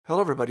Hello,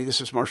 everybody. This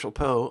is Marshall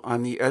Poe.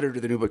 I'm the editor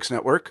of the New Books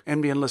Network.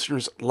 NBN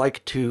listeners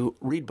like to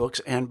read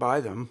books and buy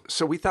them.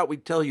 So we thought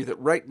we'd tell you that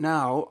right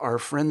now, our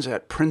friends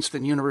at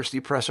Princeton University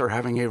Press are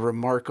having a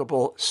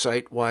remarkable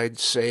site-wide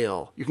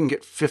sale. You can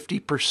get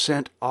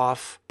 50%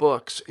 off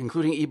books,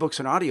 including ebooks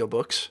and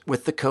audiobooks,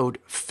 with the code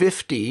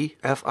 50,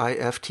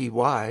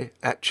 F-I-F-T-Y,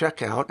 at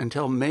checkout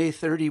until May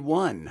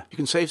 31. You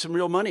can save some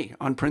real money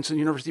on Princeton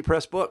University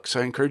Press books.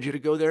 I encourage you to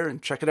go there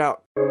and check it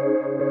out.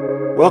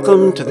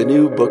 Welcome to the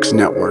New Books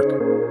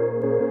Network.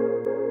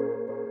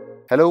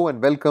 Hello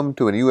and welcome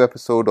to a new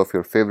episode of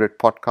your favorite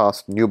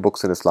podcast, New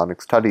Books in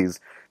Islamic Studies,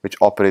 which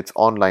operates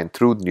online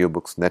through the New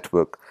Books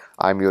Network.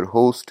 I'm your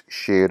host,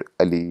 Sher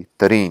Ali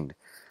Tareen.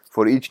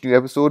 For each new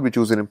episode, we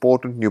choose an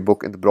important new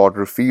book in the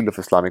broader field of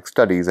Islamic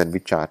studies and we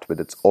chat with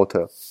its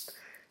author.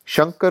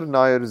 Shankar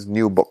Nair's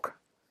new book,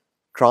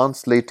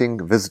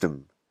 Translating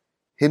Wisdom,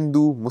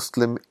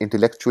 Hindu-Muslim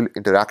Intellectual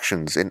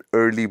Interactions in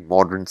Early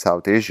Modern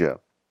South Asia,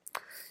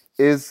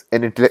 is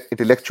an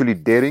intellectually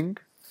daring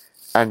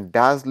and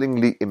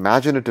dazzlingly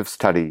imaginative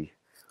study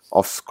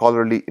of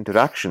scholarly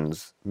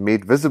interactions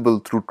made visible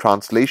through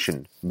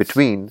translation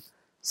between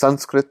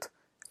Sanskrit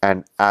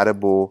and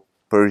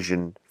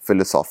Arabo-Persian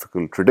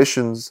philosophical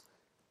traditions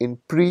in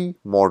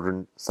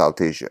pre-modern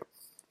South Asia.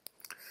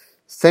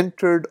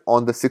 Centered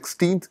on the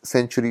 16th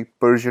century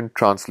Persian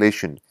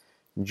translation,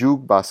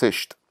 Jug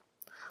Basisht,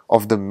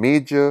 of the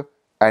major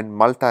and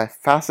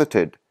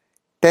multifaceted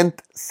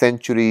 10th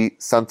century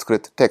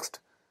Sanskrit text,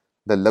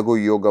 the Lagu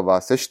Yoga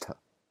Vasishtha,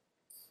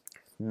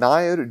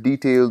 Nair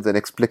details and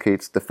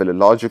explicates the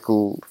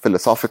philosophical,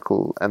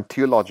 and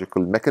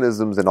theological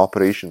mechanisms and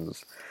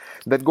operations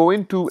that go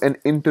into an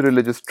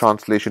interreligious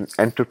translation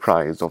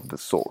enterprise of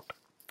this sort.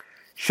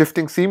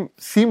 Shifting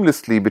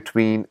seamlessly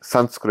between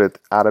Sanskrit,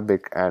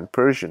 Arabic, and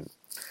Persian,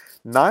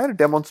 Nair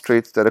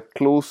demonstrates that a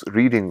close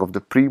reading of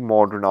the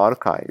pre-modern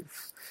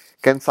archive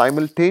can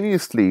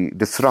simultaneously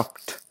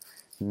disrupt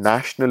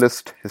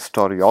nationalist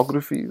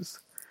historiographies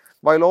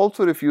while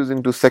also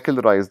refusing to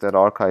secularize their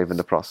archive in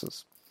the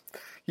process.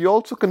 He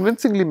also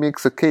convincingly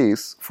makes a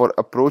case for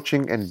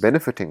approaching and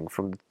benefiting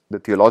from the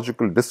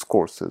theological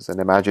discourses and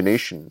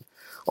imagination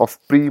of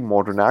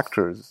pre-modern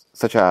actors,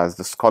 such as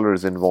the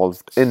scholars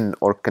involved in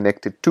or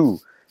connected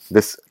to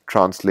this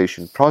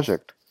translation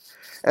project,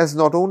 as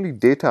not only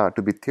data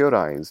to be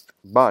theorized,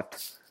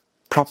 but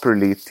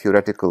properly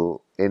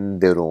theoretical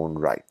in their own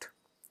right.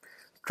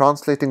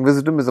 Translating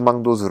Wisdom is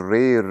among those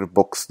rare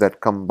books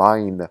that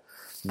combine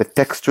the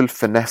textual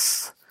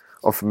finesse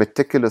of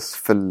meticulous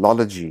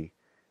philology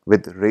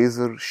with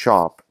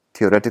razor-sharp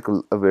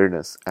theoretical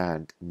awareness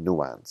and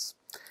nuance.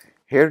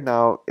 Here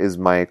now is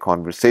my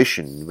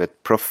conversation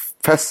with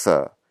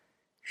Professor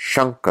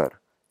Shankar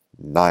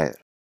Nair.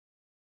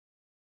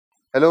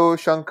 Hello,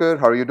 Shankar.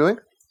 How are you doing?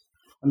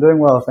 I'm doing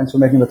well. Thanks for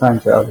making the time,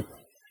 Charlie.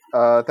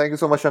 Thank you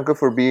so much, Shankar,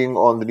 for being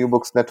on the New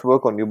Books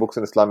Network on New Books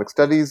in Islamic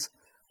Studies.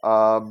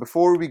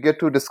 Before we get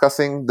to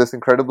discussing this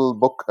incredible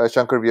book,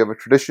 Shankar, we have a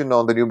tradition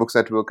on the New Books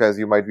Network, as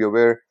you might be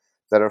aware,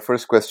 that our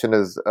first question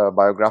is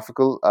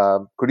biographical.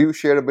 Could you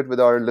share a bit with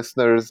our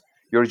listeners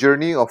your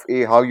journey of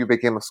how you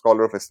became a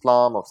scholar of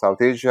Islam, of South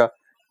Asia,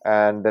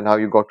 and then how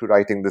you got to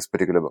writing this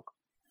particular book?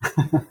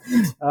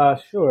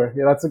 Sure.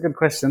 Yeah, that's a good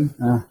question.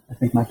 I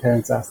think my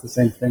parents ask the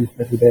same thing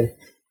every day.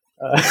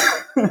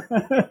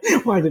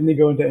 Why didn't he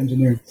go into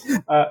engineering?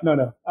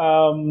 No.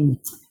 I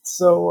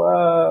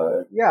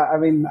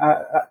mean,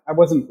 I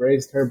wasn't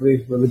raised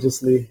terribly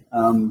religiously.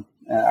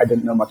 I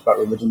didn't know much about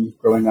religion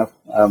growing up.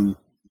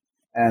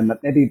 And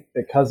maybe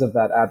because of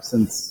that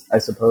absence, I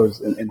suppose,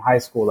 in high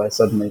school, I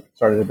suddenly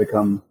started to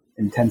become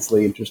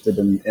intensely interested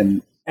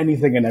in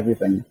anything and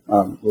everything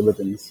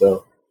religion.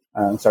 So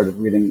I started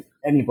reading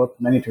any book,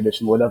 any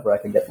tradition, whatever I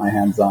could get my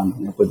hands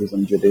on,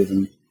 Buddhism,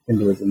 Judaism,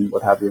 Hinduism,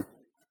 what have you.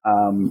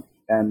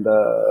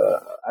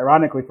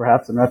 Ironically,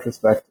 perhaps in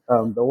retrospect,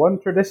 the one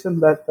tradition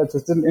that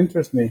just didn't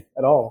interest me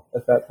at all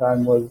at that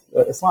time was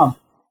Islam.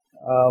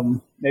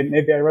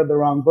 Maybe I read the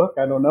wrong book,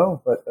 I don't know,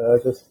 but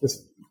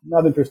just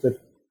not interested.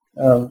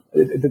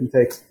 It didn't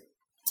take.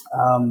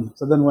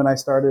 So then when I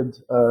started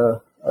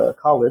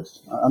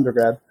college,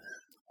 undergrad,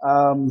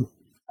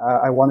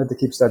 I wanted to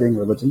keep studying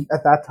religion.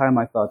 At that time,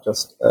 I thought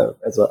just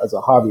as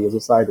a hobby, as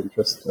a side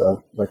interest,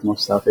 like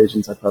most South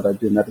Asians, I thought I'd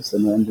do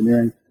medicine or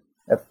engineering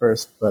at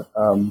first. But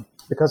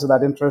because of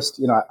that interest,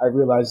 I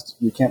realized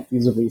you can't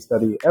feasibly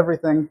study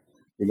everything.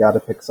 You got to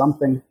pick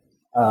something.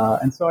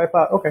 And so I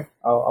thought, okay,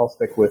 I'll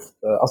stick with,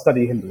 I'll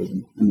study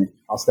Hinduism,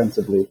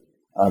 ostensibly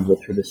the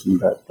tradition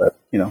that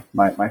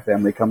my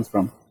family comes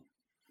from,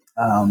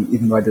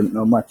 even though I didn't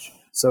know much.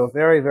 So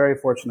very, very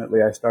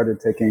fortunately, I started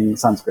taking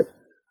Sanskrit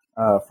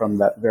from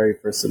that very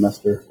first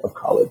semester of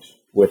college,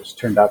 which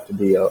turned out to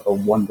be a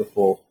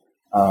wonderful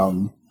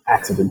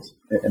accident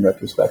in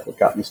retrospect. It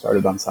got me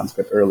started on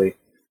Sanskrit early,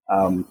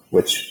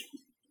 which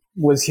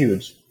was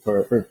huge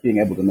for being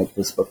able to make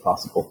this book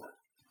possible,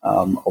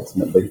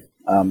 ultimately.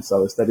 So I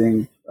was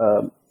studying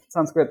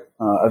Sanskrit,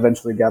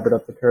 eventually gathered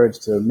up the courage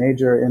to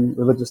major in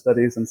religious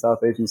studies and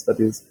South Asian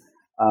studies.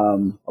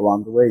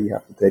 Along the way, you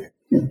have to take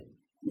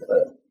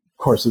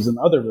courses in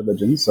other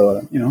religions.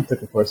 So,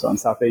 took a course on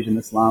South Asian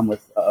Islam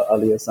with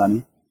Ali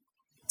Hassani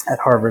at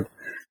Harvard.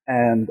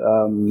 And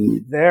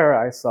there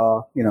I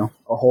saw,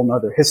 a whole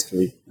nother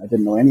history. I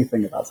didn't know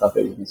anything about South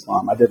Asian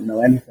Islam. I didn't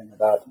know anything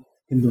about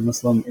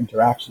Hindu-Muslim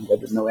interactions. I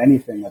didn't know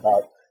anything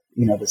about,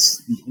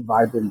 this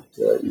vibrant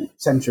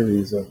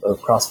centuries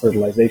of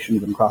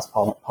cross-fertilizations and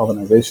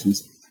cross-pollinizations.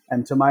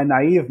 And to my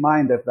naive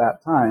mind at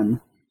that time,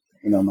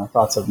 my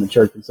thoughts have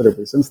matured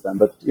considerably since then,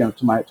 but,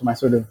 to my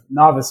sort of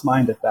novice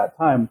mind at that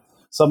time,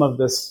 some of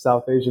this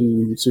South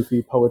Asian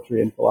Sufi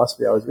poetry and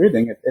philosophy I was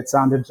reading, it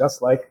sounded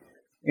just like,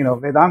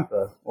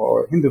 Vedanta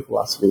or Hindu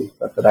philosophy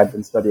that I'd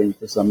been studying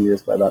for some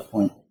years by that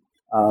point.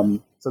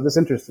 So this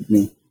interested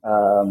me,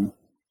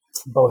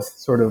 both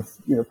sort of,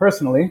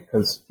 personally,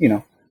 because,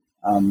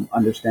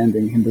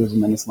 understanding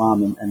Hinduism and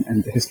Islam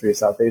and the history of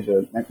South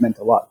Asia meant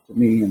a lot to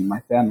me and my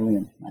family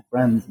and my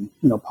friends and,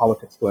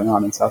 politics going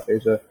on in South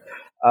Asia.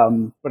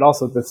 But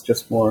also this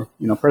just more,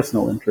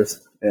 personal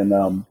interest in,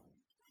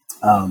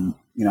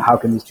 how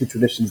can these two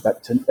traditions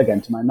that,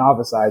 to my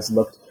novice eyes,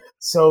 looked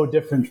so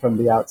different from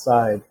the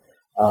outside,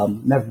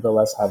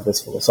 nevertheless have this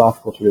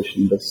philosophical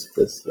tradition, this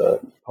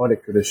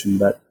poetic tradition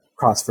that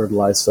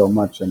cross-fertilized so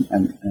much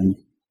and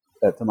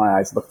that to my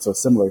eyes looked so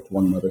similar to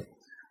one another.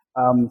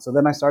 So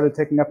then I started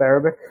taking up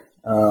Arabic.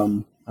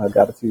 I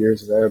got a few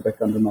years of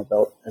Arabic under my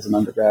belt as an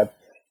undergrad,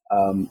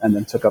 and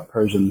then took up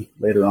Persian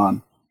later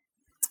on.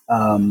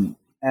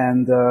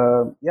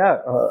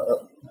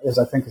 As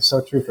I think is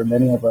so true for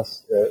many of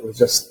us, it was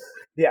just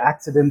the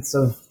accidents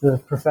of the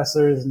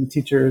professors and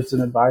teachers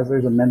and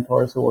advisors and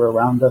mentors who were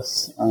around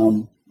us.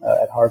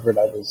 At Harvard,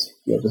 I was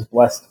just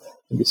blessed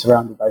to be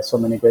surrounded by so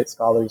many great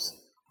scholars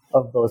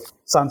of both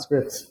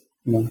Sanskrit,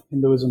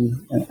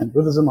 Hinduism and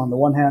Buddhism on the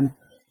one hand,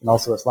 and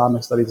also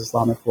Islamic studies,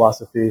 Islamic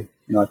philosophy.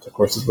 I took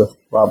courses with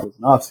Rob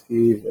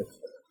Luzanovsky, with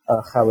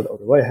Khalid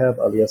Oderweheb,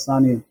 Ali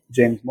Hassani,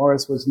 James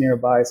Morris was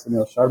nearby,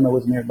 Sunil Sharma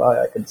was nearby.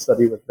 I could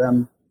study with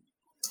them.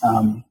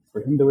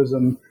 For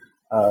Hinduism,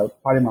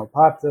 Parimal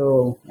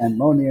Patil, Anne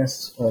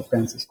Monius,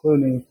 Francis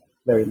Clooney,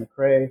 Larry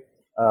McRae,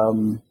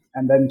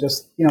 and then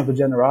just, the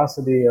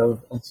generosity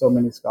of so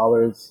many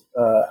scholars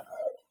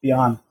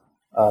beyond.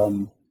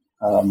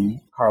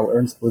 Carl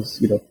Ernst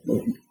was,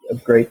 a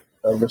great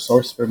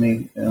resource for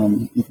me,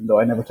 even though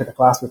I never took a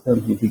class with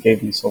him. He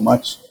gave me so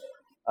much.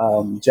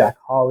 Jack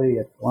Hawley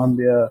at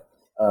Columbia,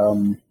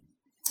 William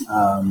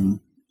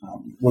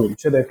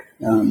Chittick,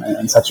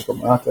 and Sachiko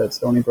Murata at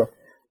Stony Brook.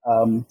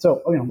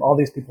 So, all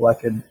these people I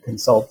could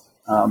consult.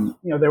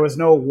 There was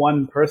no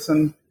one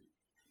person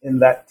in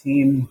that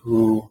team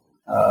who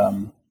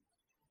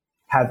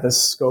had the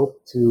scope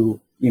to,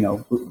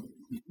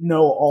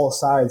 know all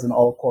sides and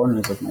all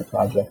corners of my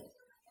project.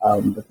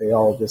 But they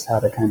all just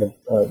had a kind of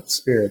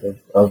spirit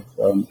of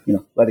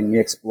letting me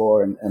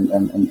explore and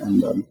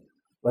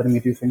letting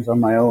me do things on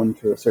my own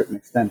to a certain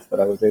extent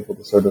that I was able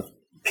to sort of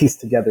piece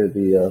together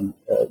the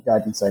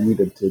guidance I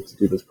needed to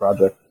do this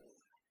project.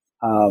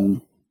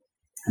 And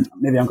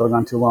maybe I'm going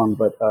on too long,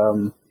 but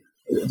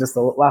just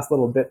the last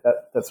little bit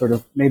that sort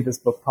of made this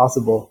book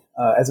possible.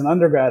 As an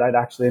undergrad, I'd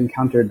actually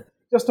encountered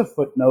just a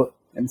footnote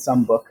in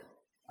some book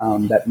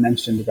that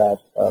mentioned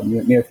that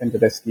Mir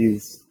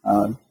Finderesky's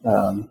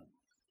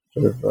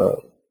sort of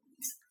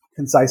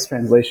concise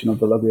translation of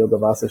the Laghu Yoga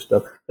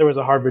Vasishta. There was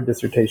a Harvard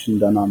dissertation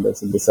done on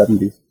this in the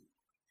 70s.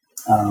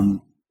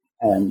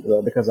 And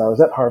because I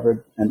was at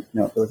Harvard and,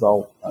 it was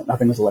all,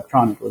 nothing was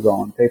electronic, it was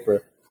all on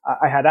paper,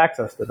 I had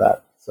access to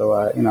that. So,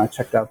 I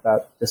checked out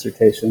that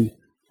dissertation,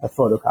 I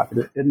photocopied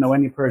it, didn't know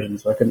any Persian,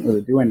 so I couldn't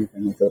really do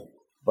anything with it.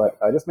 But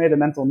I just made a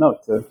mental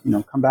note to,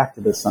 come back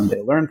to this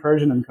someday, learn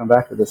Persian and come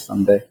back to this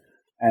someday.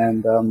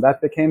 And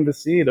that became the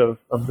seed of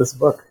this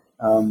book.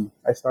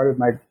 I started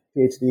my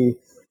PhD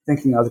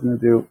thinking I was going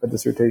to do a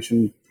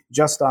dissertation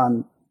just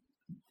on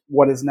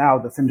what is now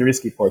the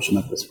Finderesky portion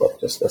of this book,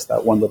 just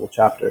that one little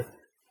chapter.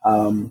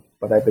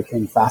 But I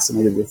became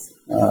fascinated with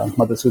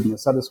Madhusudana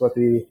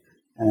Saraswati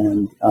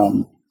and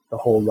the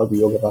whole Laghu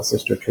Yoga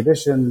Vasishta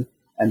tradition,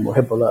 and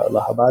Muhibbullah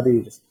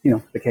Allahabadi, just,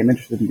 became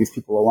interested in these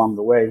people along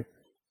the way.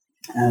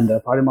 And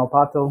Parimal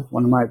Patil,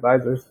 one of my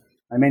advisors,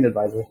 my main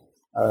advisor,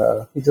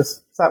 he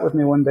just sat with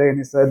me one day and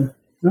he said,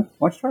 why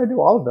don't you try to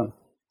do all of them?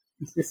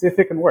 See if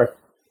it can work.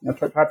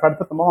 Try to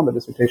put them all in the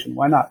dissertation.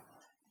 Why not?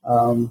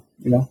 Go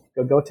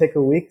take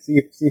a week, see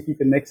if you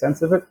can make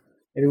sense of it.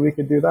 Maybe we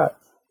could do that.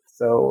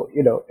 So,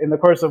 in the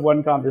course of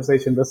one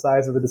conversation, the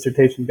size of the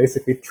dissertation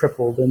basically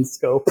tripled in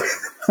scope.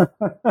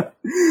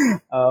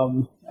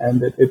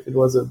 And it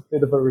was a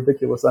bit of a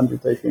ridiculous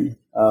undertaking.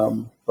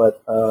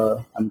 But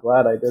I'm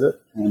glad I did it.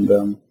 And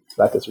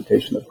that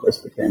dissertation, of course,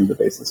 became the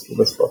basis for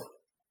this book.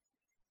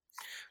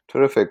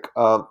 Terrific.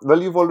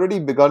 Well, you've already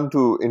begun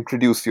to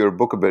introduce your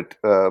book a bit,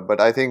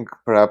 but I think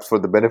perhaps for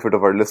the benefit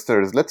of our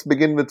listeners, let's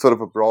begin with sort of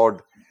a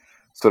broad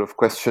sort of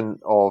question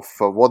of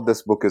what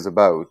this book is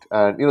about.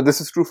 And, this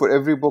is true for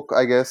every book,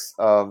 I guess,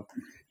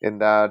 in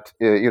that,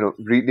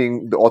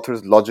 reading the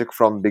author's logic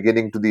from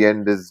beginning to the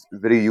end is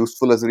very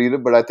useful as a reader.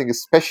 But I think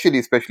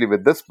especially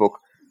with this book,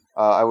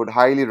 I would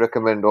highly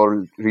recommend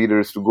all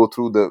readers to go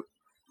through the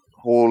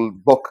whole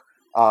book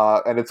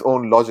and its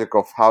own logic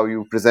of how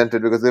you present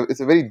it, because it's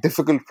a very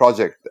difficult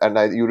project, and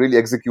you really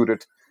execute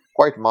it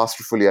quite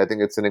masterfully. I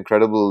think it's an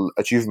incredible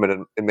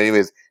achievement in many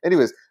ways.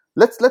 Anyways,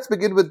 let's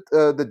begin with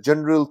the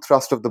general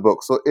thrust of the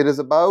book. So it is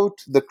about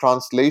the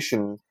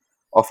translation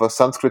of a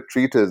Sanskrit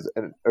treatise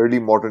in early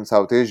modern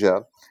South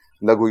Asia,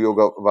 Laghu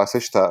Yoga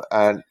Vasishtha,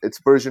 and its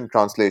Persian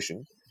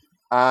translation.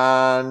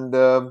 And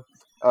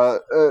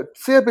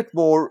say a bit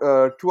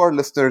more to our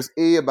listeners,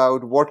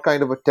 about what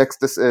kind of a text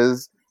this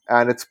is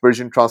and its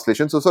Persian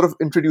translation. So sort of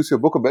introduce your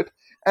book a bit.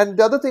 And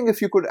the other thing,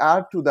 if you could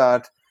add to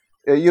that,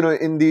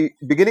 in the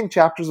beginning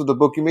chapters of the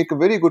book, you make a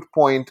very good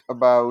point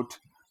about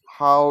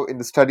how in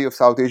the study of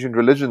South Asian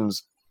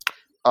religions,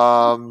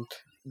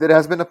 there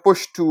has been a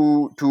push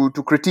to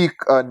critique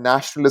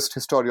nationalist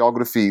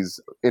historiographies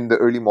in the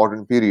early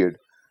modern period.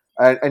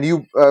 And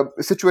you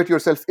situate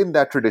yourself in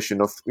that tradition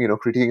of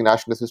critiquing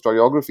nationalist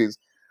historiographies.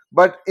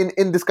 But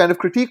in this kind of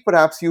critique,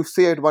 perhaps you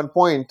say at one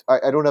point,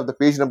 I don't have the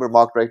page number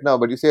marked right now,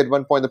 but you say at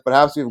one point that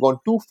perhaps we've gone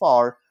too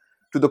far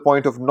to the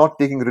point of not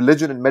taking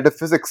religion and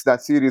metaphysics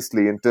that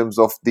seriously in terms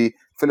of the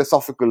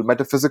philosophical,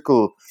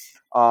 metaphysical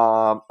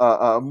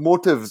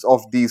motives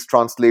of these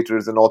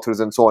translators and authors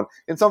and so on.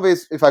 In some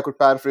ways, if I could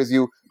paraphrase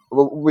you,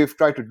 we've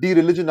tried to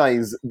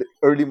de-religionize the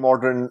early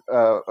modern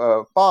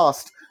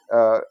past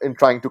in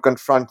trying to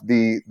confront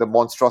the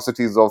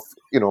monstrosities of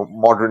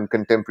modern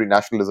contemporary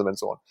nationalism and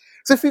so on.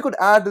 So if we could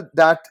add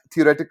that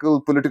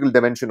theoretical political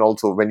dimension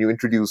also when you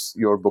introduce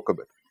your book a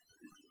bit.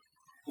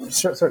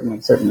 Sure,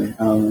 certainly.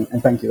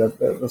 And thank you.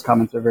 Those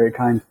comments are very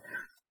kind.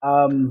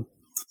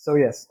 So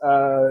yes,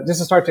 just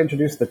to start to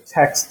introduce the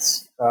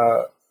texts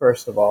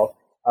first of all.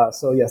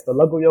 So yes, the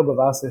Laghu Yoga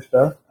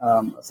Vasishtha,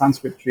 a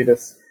Sanskrit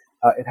treatise,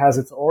 it has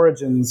its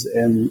origins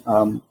in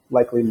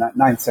likely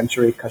 9th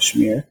century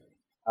Kashmir.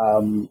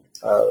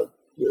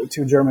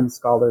 Two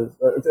scholars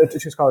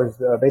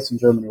based in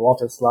Germany,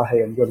 Walter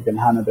Slahe and Jürgen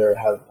Hanader,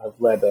 have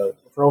led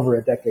for over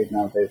a decade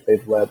now.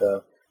 They've led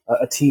a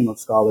team of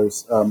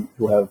scholars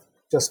who have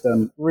just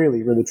done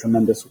really, really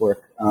tremendous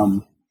work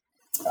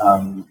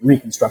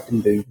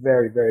reconstructing the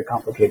very, very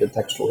complicated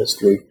textual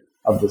history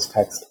of this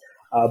text.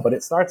 But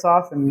it starts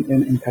off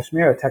in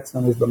Kashmir, a text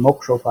known as the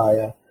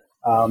Mokshopaya,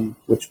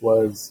 which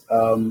was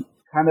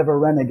kind of a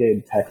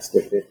renegade text.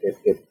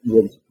 It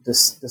was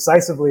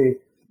decisively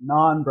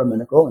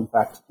non-Brahminical, in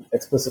fact,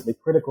 explicitly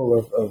critical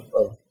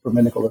of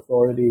Brahminical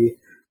authority,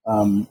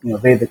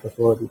 Vedic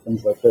authority,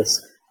 things like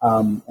this,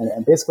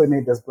 and basically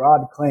made this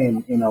broad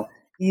claim,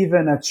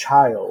 even a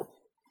child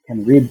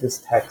can read this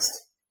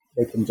text,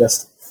 they can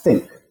just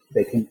think,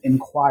 they can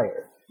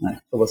inquire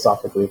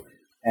philosophically,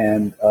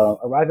 and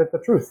arrive at the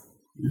truth.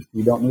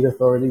 You don't need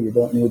authority, you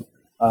don't need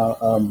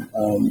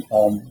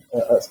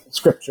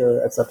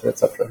scripture, etc.,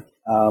 etc.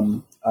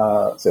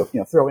 So,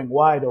 throwing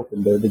wide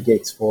open the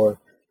gates for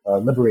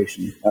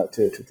liberation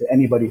to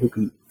anybody who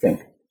can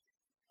think.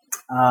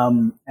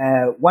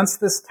 Once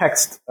this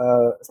text,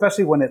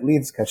 especially when it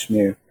leaves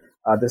Kashmir,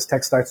 this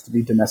text starts to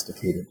be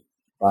domesticated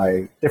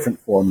by different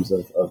forms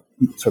of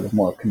sort of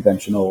more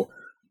conventional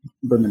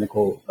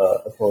Brahminical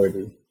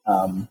authority.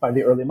 By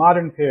the early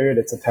modern period,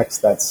 it's a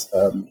text that's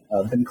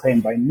been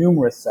claimed by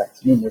numerous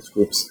sects, numerous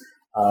groups,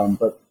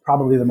 but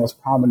probably the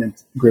most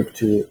prominent group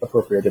to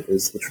appropriate it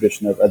is the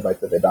tradition of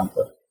Advaita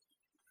Vedanta,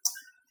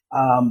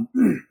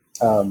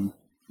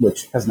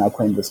 which has now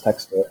claimed this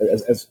text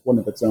as one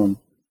of its own.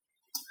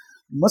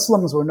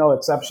 Muslims were no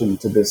exception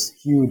to this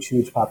huge,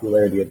 huge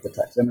popularity of the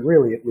text, and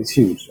really it was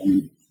huge. I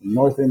mean, from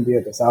North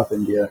India to South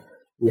India,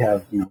 we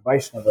have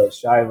Vaishnavas,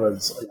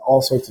 Shaivas,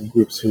 all sorts of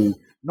groups who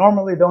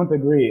normally don't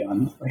agree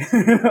on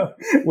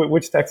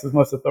which text is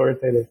most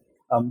authoritative.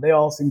 They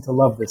all seem to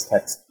love this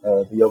text,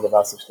 the Yoga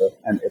Vasishtha,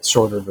 and its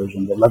shorter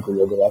version, the Laghu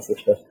Yoga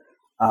Vasishtha.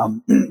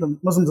 The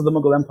Muslims of the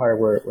Mughal Empire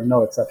were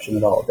no exception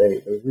at all.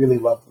 They really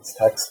loved this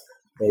text.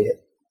 They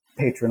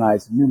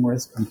patronized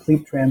numerous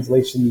complete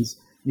translations.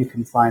 You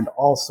can find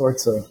all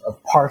sorts of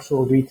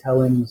partial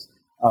retellings,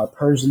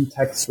 Persian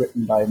texts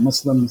written by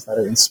Muslims that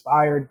are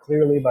inspired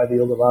clearly by the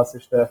Yoga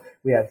Vasishtha.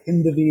 We have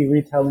Hindavi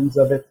retellings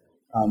of it.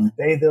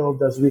 Bedil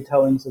does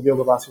retellings of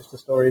Yoga Vasishtha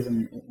stories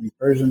in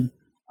Persian.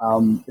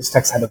 This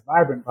text had a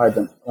vibrant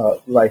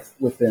life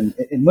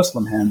in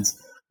Muslim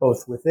hands,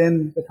 both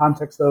within the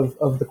context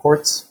of the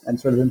courts and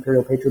sort of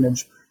imperial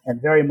patronage, and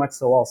very much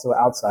so also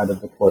outside of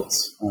the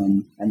courts.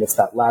 And it's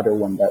that latter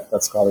one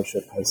that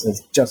scholarship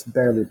has just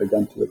barely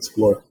begun to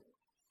explore.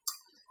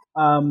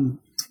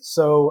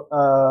 So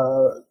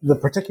the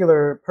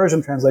particular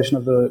Persian translation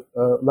of the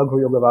Laghu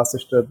Yoga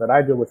Vasishtha that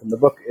I deal with in the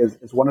book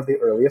is one of the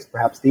earliest,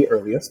 perhaps the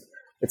earliest.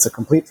 It's a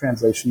complete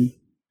translation,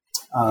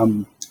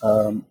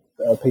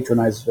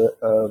 patronized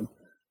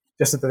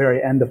just at the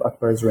very end of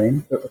Akbar's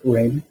reign,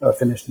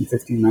 finished in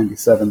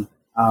 1597.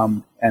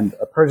 And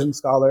a Persian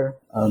scholar,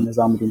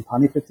 Nizamuddin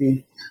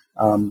Panipati,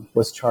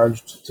 was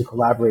charged to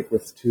collaborate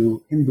with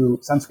two Hindu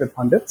Sanskrit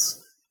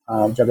pundits,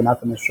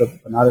 Jagannatha Mishra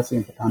Banarasi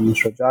and Patan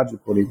Mishra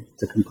Jajapuri,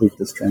 to complete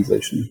this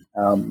translation.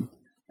 And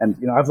And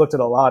I've looked at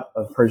a lot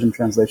of Persian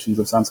translations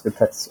of Sanskrit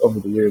texts over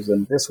the years,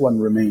 and this one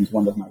remains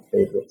one of my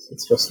favorites.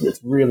 It's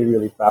really,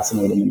 really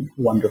fascinating and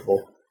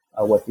wonderful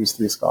what these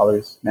three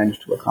scholars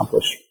managed to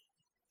accomplish.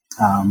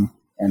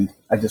 And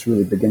I just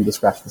really begin to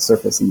scratch the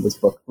surface in this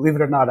book. Believe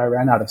it or not, I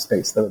ran out of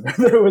space.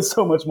 There was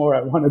so much more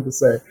I wanted to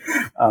say,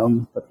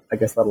 but I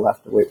guess that'll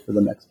have to wait for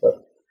the next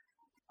book.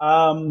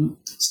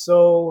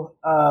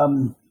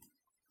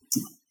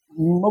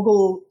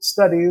 Mughal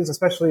studies,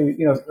 especially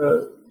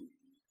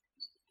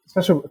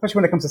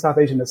when it comes to South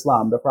Asian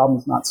Islam, the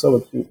problem's not so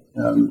acute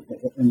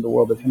in the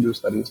world of Hindu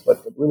studies,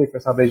 but really for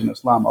South Asian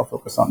Islam, I'll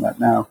focus on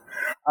that now.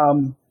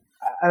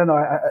 I don't know.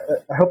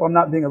 I hope I'm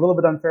not being a little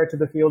bit unfair to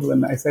the field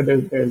when I say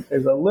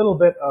there's a little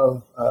bit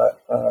of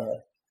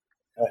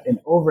an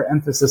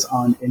overemphasis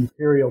on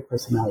imperial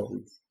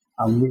personalities.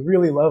 We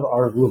really love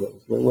our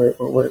rulers.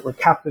 We're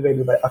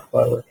captivated by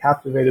Akbar. We're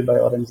captivated by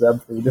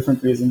Aurangzeb for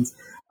different reasons.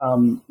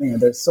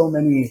 There's so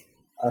many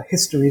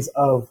histories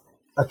of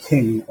a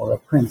king or a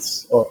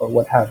prince or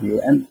what have you,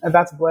 and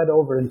that's bled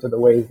over into the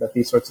ways that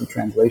these sorts of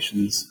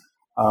translations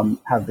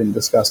have been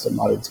discussed in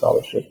modern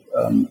scholarship.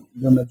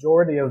 The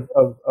majority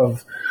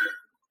of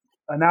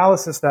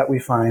analysis that we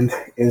find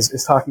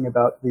is talking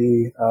about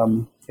the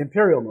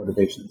imperial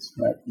motivations,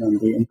 right?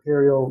 The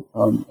imperial,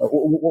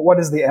 what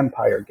does the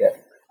empire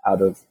get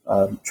out of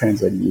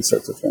translating these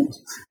sorts of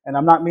things? And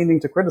I'm not meaning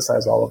to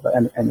criticize all of that,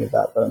 any of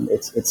that, but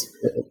it's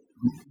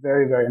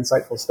very, very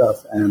insightful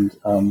stuff, and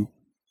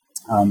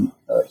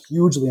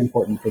hugely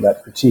important for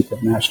that critique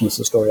of nationalist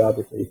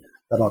historiography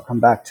that I'll come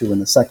back to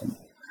in a second.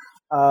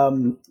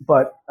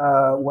 But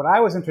what I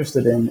was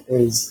interested in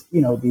is,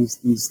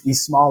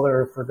 these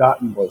smaller,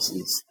 forgotten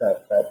voices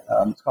that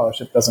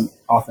scholarship doesn't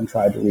often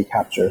try to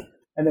recapture.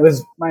 And it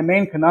was my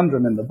main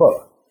conundrum in the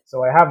book.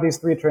 So I have these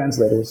three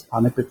translators,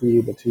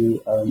 Panipati, the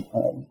two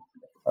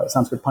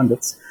Sanskrit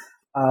pundits,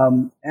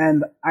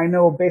 and I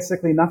know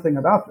basically nothing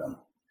about them.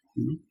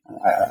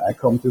 I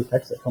comb through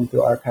texts, I comb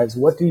through archives.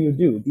 What do you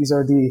do? These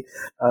are the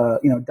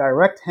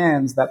direct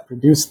hands that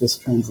produce this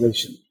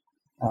translation.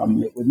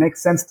 It would make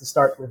sense to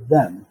start with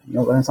them.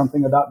 Learn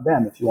something about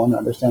them if you want to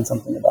understand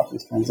something about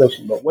this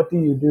translation. But what do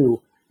you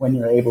do when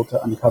you're able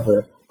to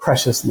uncover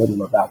precious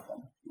little about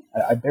them?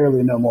 I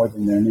barely know more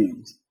than their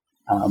names,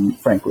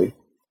 frankly.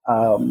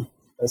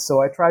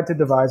 So I tried to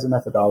devise a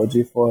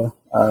methodology for,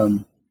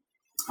 on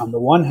the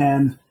one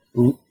hand,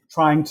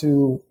 trying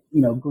to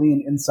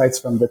glean insights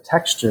from the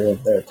texture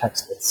of their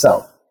text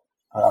itself.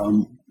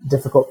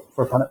 Difficult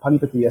for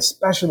Panipati,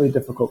 especially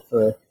difficult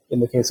in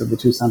the case of the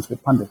two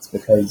Sanskrit pundits,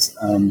 because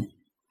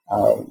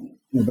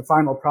the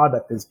final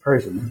product is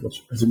Persian,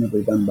 which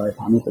presumably done by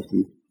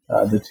Panipati.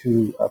 The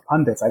two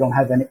pundits, I don't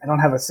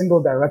have a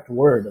single direct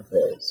word of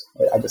theirs.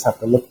 I just have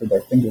to look for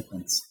their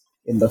fingerprints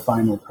in the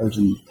final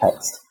Persian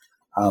text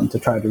to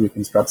try to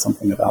reconstruct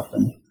something about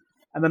them.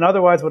 And then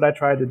otherwise, what I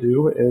try to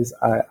do is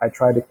I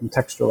try to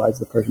contextualize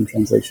the Persian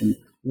translation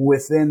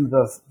within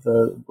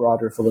the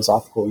broader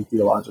philosophical and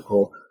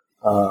theological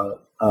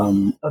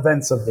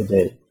events of the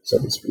day, so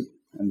to speak.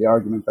 And the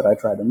argument that I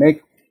try to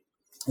make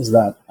is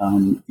that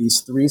these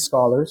three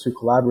scholars who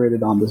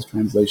collaborated on this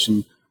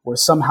translation were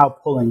somehow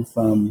pulling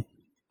from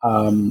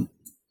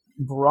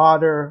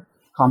broader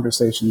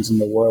conversations in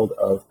the world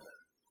of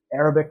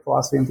Arabic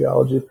philosophy and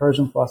theology,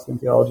 Persian philosophy and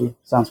theology,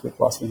 Sanskrit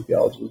philosophy and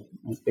theology.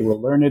 They were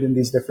learned in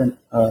these different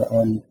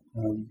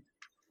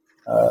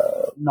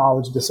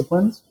knowledge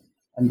disciplines,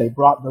 and they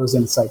brought those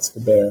insights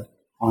to bear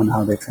on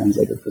how they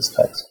translated this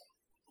text.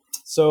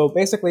 So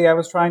basically, I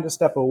was trying to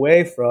step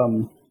away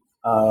from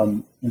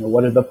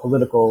what are the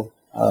political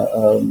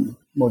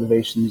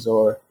motivations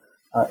or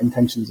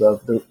intentions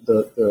of the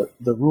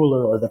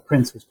ruler or the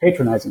prince who's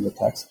patronizing the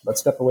text, but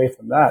step away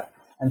from that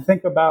and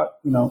think about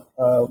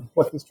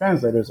what these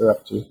translators are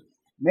up to.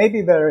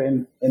 Maybe they're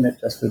in it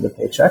just for the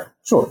paycheck,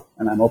 sure,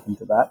 and I'm open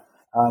to that.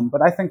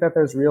 But I think that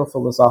there's real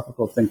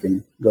philosophical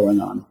thinking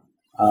going on.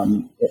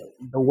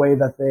 The way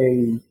that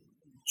they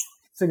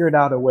figured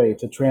out a way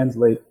to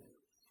translate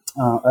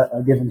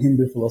a given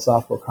Hindu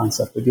philosophical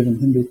concept, a given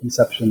Hindu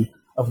conception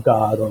of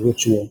God or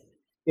ritual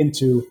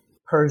into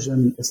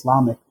Persian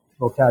Islamic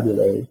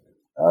vocabulary.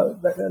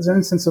 There's an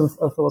instance of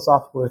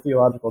philosophical or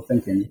theological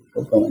thinking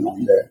going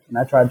on there. And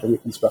I tried to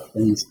reconstruct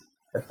things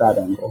at that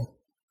angle.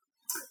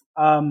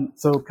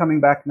 So coming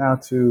back now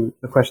to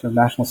the question of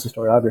nationalist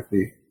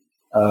historiography,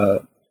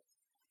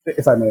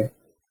 if I may.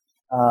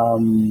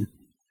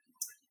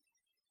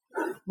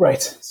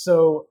 Right.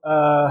 So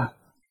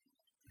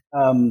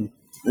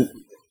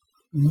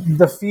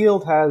the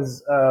field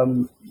has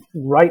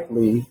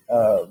rightly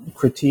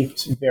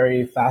critiqued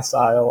very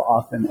facile,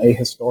 often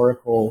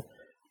ahistorical,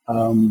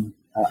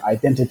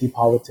 identity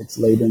politics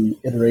laden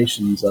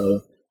iterations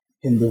of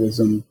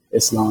Hinduism,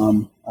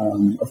 Islam.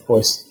 Of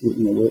course,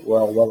 we're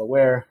all well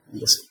aware.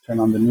 Just turn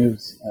on the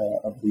news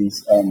of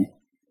these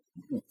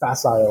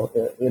facile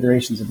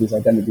iterations of these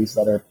identities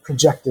that are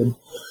projected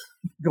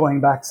going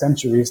back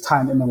centuries,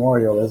 time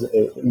immemorial, as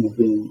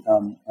being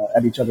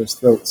at each other's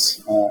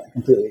throats,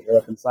 completely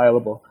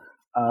irreconcilable.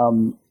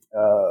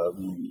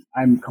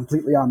 I'm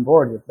completely on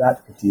board with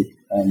that critique,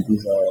 and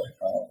these are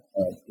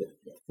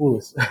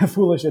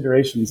foolish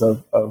iterations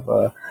of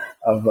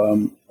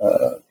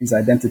these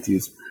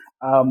identities.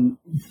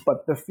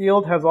 But the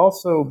field has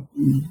also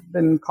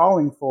been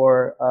calling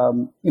for,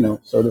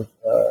 sort of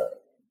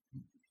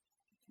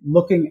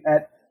looking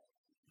at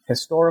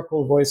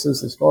historical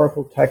voices,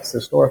 historical texts,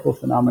 historical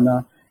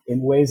phenomena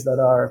in ways that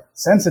are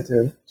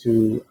sensitive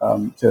to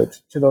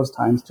those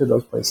times, to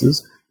those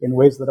places, in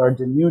ways that are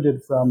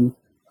denuded from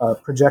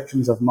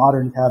projections of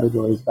modern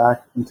categories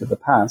back into the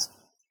past,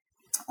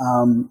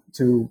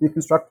 to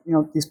reconstruct,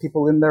 these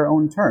people in their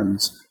own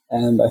terms.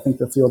 And I think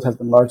the field has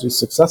been largely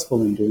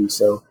successful in doing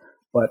so.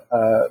 But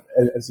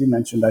as you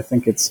mentioned, I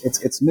think it's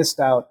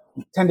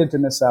tended to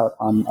miss out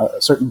on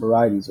certain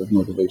varieties of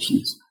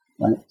motivations.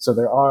 Right? So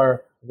there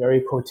are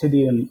very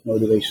quotidian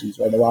motivations,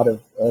 right? A lot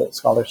of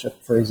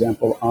scholarship, for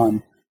example,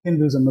 on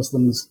Hindus and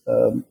Muslims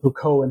who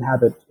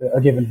co-inhabit a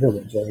given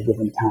village or a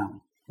given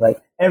town, right?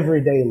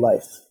 Everyday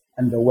life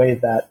and the way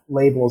that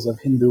labels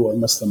of Hindu or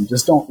Muslim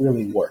just don't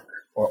really work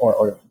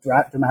or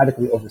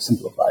dramatically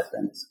oversimplify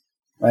things,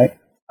 right?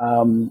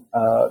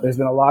 There's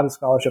been a lot of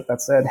scholarship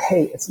that said,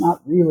 hey, it's not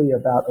really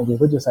about a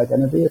religious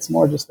identity. It's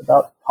more just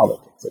about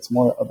politics. It's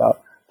more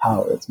about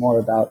power. It's more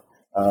about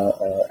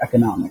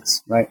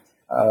economics, right?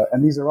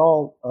 And these are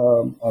all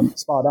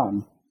spot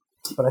on.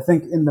 But I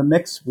think in the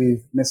mix,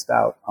 we've missed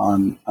out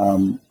on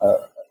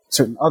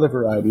certain other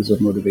varieties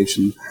of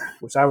motivation,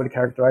 which I would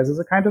characterize as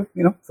a kind of,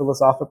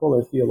 philosophical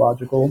or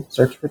theological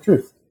search for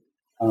truth.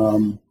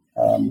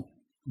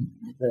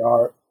 There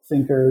are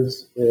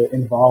thinkers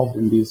involved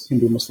in these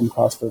Hindu-Muslim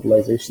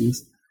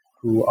cross-fertilizations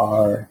who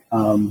are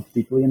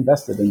deeply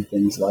invested in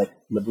things like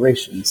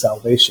liberation,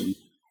 salvation,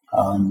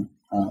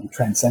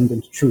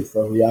 transcendent truth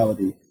or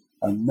reality,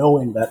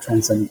 knowing that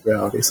transcendent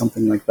reality,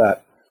 something like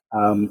that.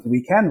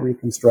 We can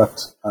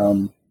reconstruct,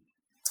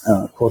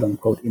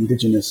 quote-unquote,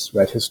 indigenous,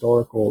 right,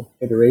 historical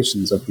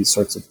iterations of these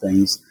sorts of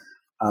things.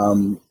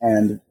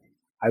 And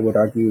I would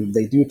argue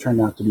they do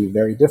turn out to be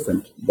very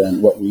different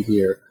than what we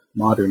hear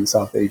modern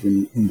South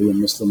Asian Hindu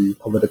and Muslim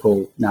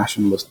political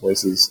nationalist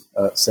voices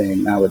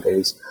saying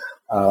nowadays.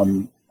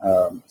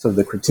 So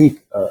the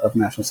critique of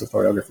nationalist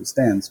historiography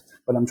stands,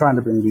 but I'm trying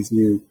to bring these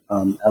new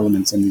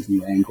elements and these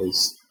new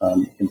angles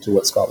into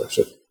what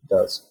scholarship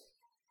does.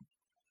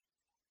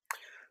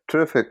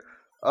 Terrific.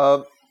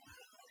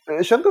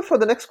 Shankar, for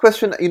the next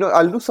question,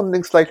 I'll do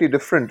something slightly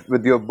different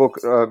with your book.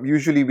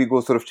 Usually we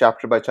go sort of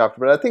chapter by chapter,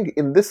 but I think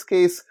in this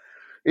case,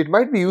 it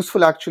might be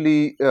useful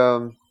actually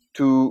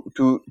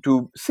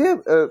to say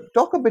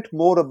talk a bit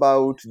more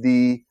about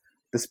the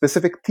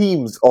specific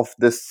themes of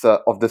this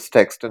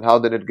text and how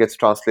then it gets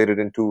translated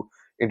into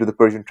the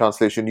Persian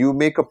translation. You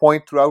make a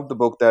point throughout the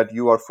book that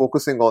you are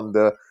focusing on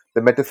the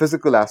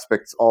metaphysical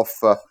aspects of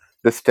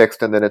this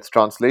text and then its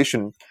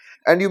translation.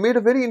 And you made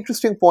a very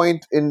interesting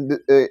point in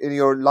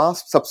your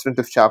last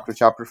substantive chapter,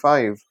 chapter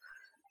 5,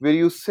 where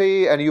you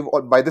say,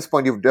 and by this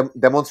point you've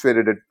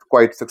demonstrated it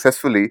quite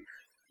successfully,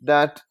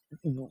 that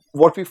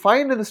what we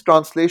find in this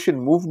translation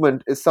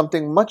movement is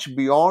something much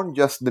beyond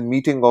just the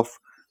meeting of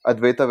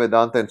Advaita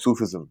Vedanta and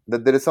Sufism.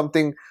 That there is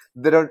something,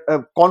 there are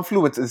a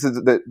confluence. This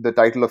is the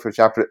title of your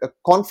chapter, a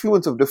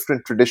confluence of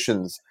different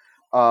traditions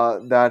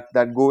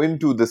that go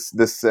into this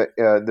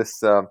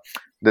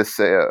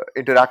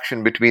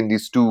interaction between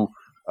these two.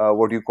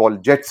 What you call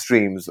jet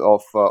streams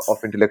of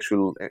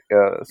intellectual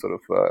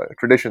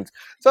traditions.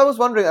 So I was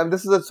wondering, and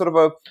this is a sort of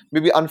a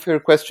maybe unfair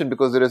question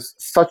because there is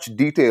such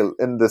detail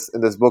in this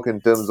book in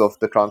terms of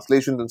the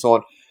translations and so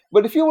on.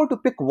 But if you were to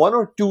pick one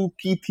or two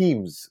key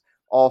themes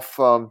of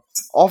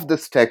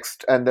this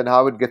text and then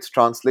how it gets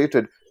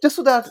translated, just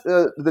so that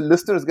the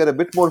listeners get a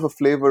bit more of a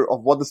flavor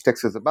of what this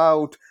text is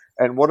about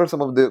and what are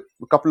some of a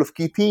couple of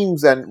key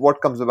themes and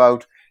what comes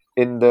about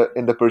in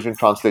the Persian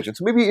translation.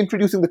 So maybe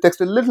introducing the text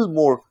a little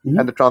more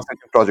and the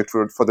translation project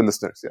for the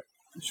listeners. Yeah.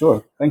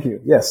 Sure. Thank you.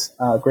 Yes.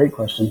 Great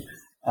question.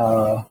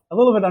 A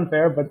little bit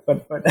unfair, but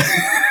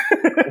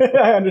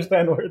I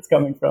understand where it's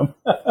coming from.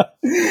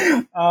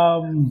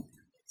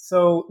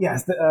 So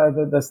yes,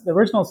 the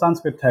original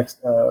Sanskrit text,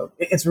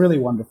 it's really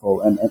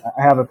wonderful. And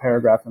I have a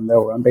paragraph in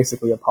there where I'm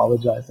basically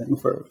apologizing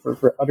for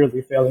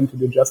utterly failing to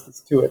do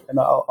justice to it.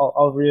 And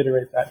I'll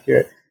reiterate that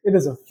here. It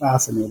is a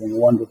fascinating,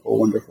 wonderful,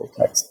 wonderful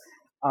text.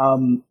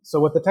 So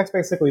what the text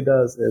basically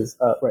does is,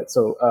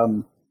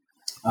 the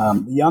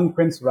young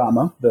Prince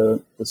Rama, the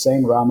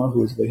same Rama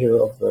who is the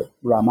hero of the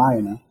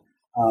Ramayana,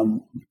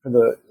 for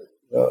the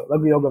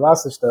Lagna Yoga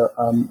Vasishta,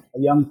 a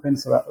young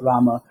Prince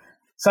Rama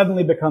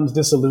suddenly becomes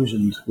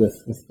disillusioned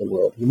with the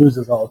world. He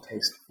loses all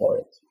taste for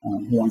it.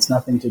 He wants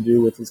nothing to do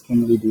with his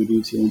kingly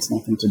duties. He wants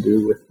nothing to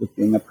do with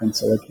being a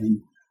prince or a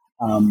king,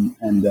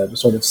 and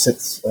just sort of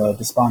sits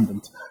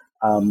despondent,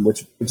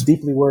 which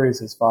deeply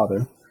worries his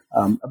father.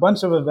 A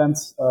bunch of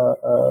events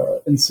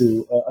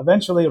ensue.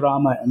 Eventually,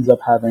 Rama ends up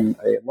having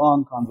a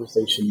long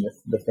conversation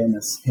with the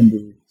famous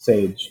Hindu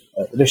sage,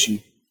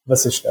 Rishi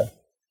Vasishta.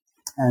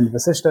 And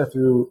Vasishta,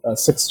 through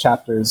 6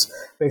 chapters,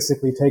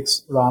 basically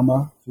takes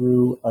Rama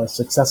through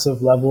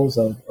successive levels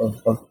of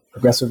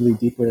progressively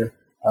deeper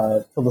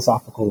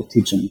philosophical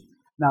teaching.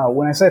 Now,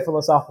 when I say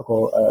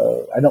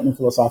philosophical, I don't mean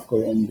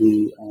philosophical in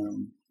the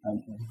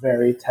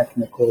very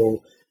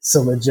technical,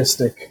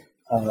 syllogistic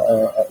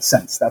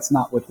sense. That's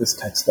not what this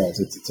text does.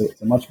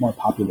 It's a much more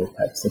popular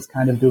text. It's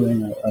kind of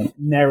doing a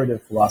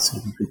narrative philosophy,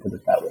 if you could put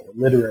it that way, a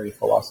literary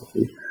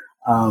philosophy.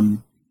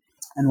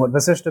 And what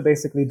Vasishtha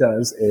basically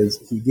does is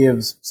he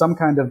gives some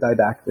kind of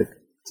didactic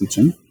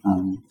teaching,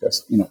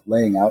 just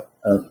laying out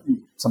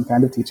some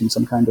kind of teaching,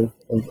 some kind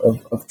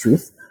of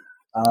truth.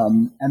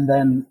 And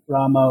then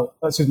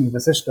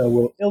Vasishtha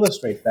will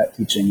illustrate that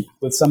teaching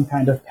with some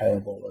kind of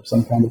parable or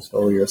some kind of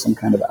story or some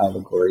kind of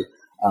allegory.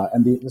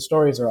 And the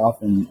stories are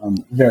often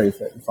very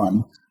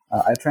fun.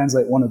 I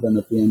translate one of them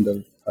at the end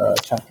of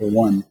chapter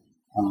 1,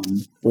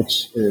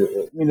 which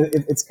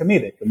it's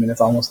comedic. I mean, it's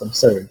almost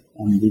absurd.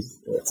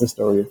 It's a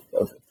story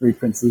of three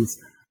princes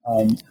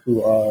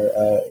who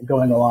are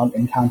going along,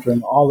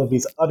 encountering all of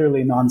these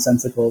utterly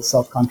nonsensical,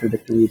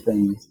 self-contradictory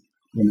things.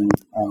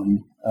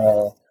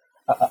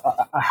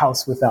 A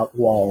house without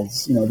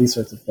walls, these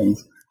sorts of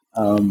things.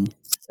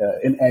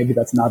 An egg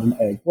that's not an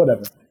egg,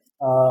 whatever.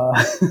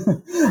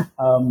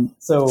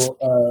 So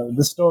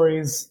the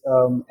stories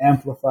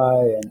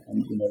amplify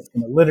and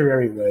in a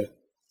literary way,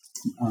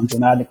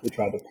 dramatically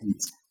try to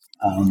paint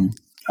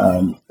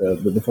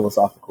the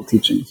philosophical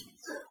teachings.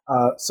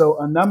 So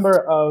a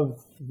number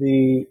of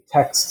the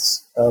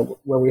texts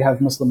where we have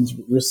Muslims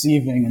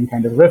receiving and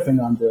kind of riffing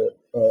on the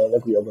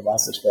Laghu Yoga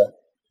Vasishtha,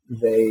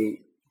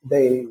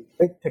 they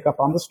pick up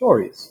on the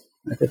stories.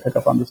 They pick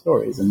up on the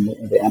stories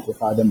and they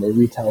amplify them, they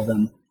retell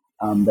them,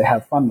 they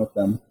have fun with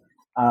them.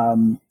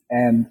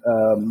 And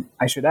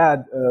I should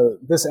add,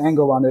 this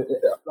angle on it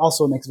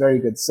also makes very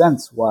good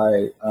sense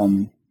why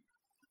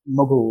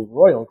Mughal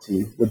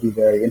royalty would be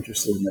very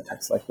interested in a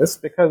text like this,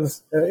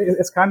 because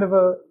it's kind of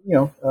a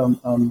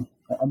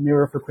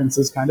mirror for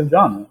princes kind of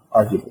genre,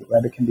 arguably,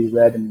 right? It can be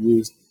read and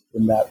used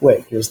in that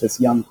way. Here's this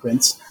young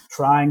prince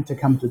trying to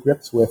come to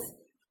grips with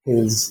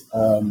his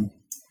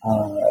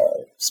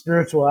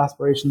spiritual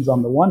aspirations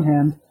on the one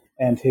hand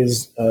and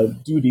his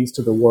duties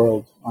to the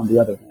world on the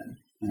other hand.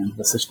 And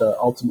Vasishtha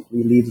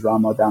ultimately leads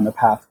Rama down a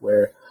path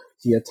where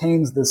he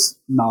attains this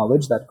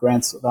knowledge that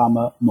grants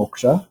Rama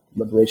moksha,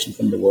 liberation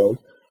from the world,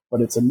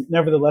 but it's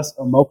nevertheless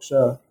a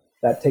moksha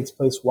that takes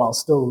place while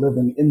still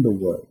living in the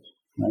world.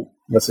 Right?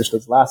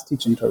 Vasishtha's last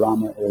teaching to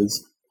Rama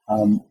is,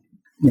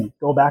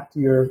 go back to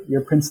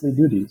your princely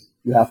duties.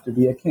 You have to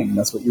be a king.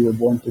 That's what you were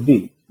born to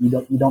be. You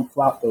don't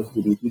flout those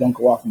duties. You don't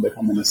go off and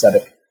become an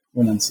ascetic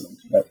renunciant.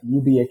 Right? You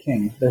be a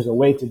king. There's a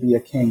way to be a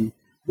king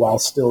while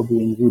still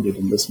being rooted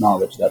in this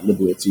knowledge that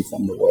liberates you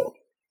from the world.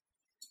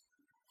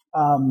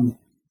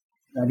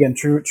 Again,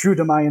 true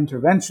to my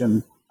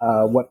intervention,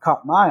 what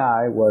caught my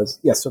eye was,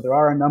 yes, so there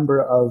are a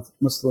number of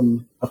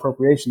Muslim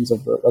appropriations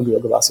of the Laghu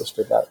Yoga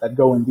Vasishtha that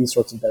go in these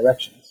sorts of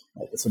directions.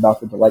 Right? It's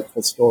about the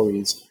delightful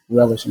stories,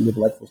 relishing the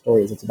delightful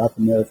stories. It's about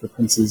the mirror for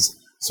princes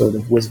sort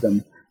of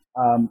wisdom.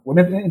 What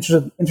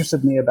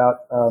interested me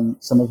about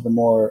some of the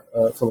more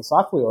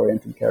philosophically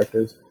oriented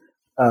characters,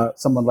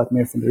 someone like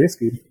Mir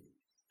Funderisky,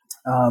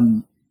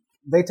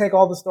 they take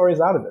all the stories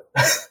out of it.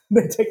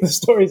 They take the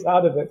stories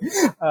out of it.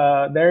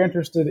 They're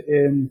interested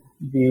in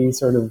the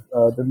sort of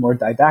the more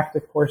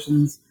didactic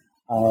portions.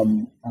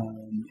 In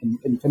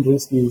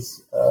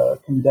Funderisky's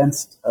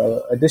condensed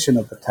edition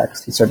of the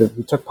text, he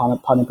took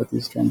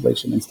Panipati's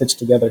translation and stitched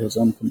together his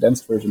own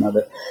condensed version of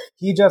it.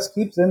 He just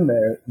keeps in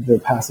there the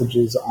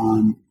passages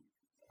on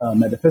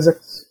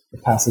metaphysics, the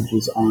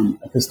passages on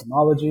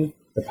epistemology,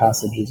 the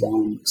passages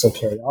on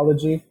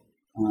soteriology.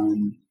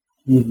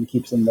 He even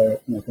keeps in there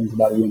things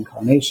about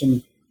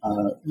reincarnation,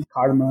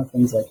 karma,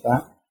 things like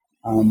that.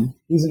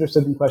 He's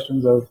interested in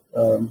questions of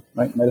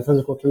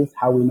metaphysical truth,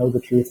 how we know the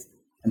truth,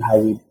 and how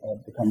we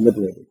become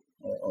liberated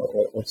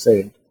or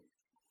saved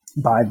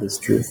by this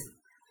truth.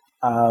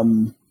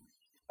 So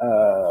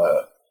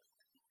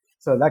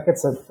that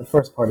gets at the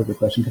first part of the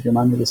question. Could you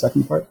remind me of the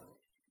second part?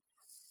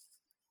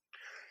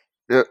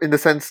 In the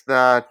sense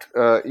that,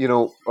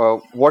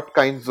 what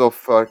kinds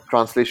of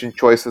translation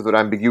choices or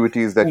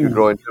ambiguities that you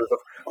draw in terms of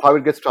how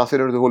it gets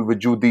translated into the whole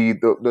Vijudi,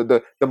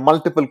 the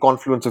multiple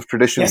confluence of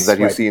traditions that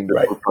you see in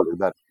the whole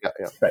project.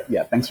 Right.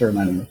 Yeah. Thanks for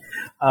reminding me.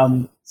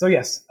 So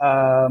yes,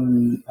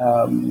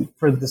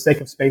 for the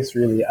sake of space,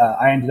 really,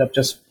 I ended up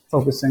just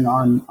focusing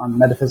on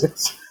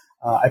metaphysics.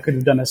 I could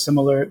have done a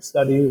similar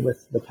study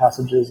with the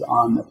passages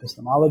on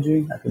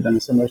epistemology. I could have done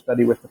a similar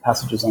study with the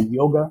passages on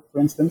yoga, for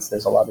instance.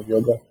 There's a lot of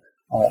yoga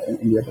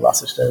in Yoga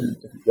Vasishtha, and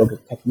different yoga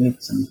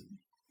techniques and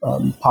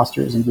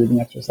postures and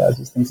breathing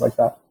exercises, things like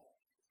that.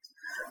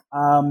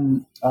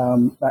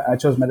 I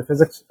chose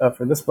metaphysics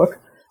for this book.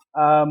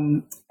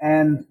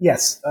 And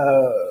yes,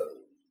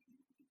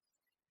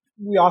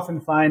 we often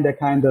find a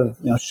kind of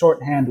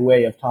shorthand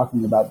way of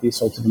talking about these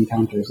sorts of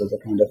encounters as a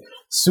kind of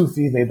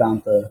Sufi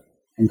Vedanta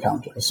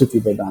encounter, a Sufi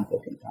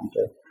Vedantic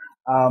encounter.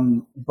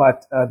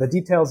 But the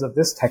details of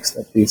this text,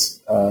 at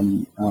least,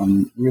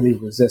 really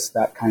resist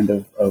that kind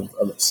of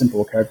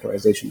simple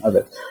characterization of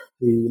it.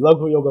 The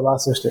Laghu Yoga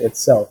Vasishtha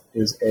itself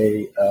is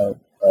a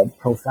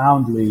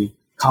profoundly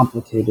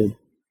complicated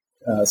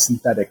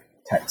synthetic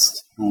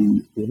text.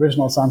 The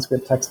original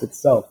Sanskrit text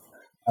itself,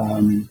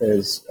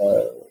 there's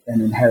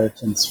an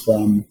inheritance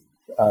from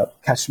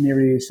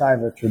Kashmiri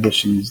Shaiva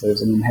traditions.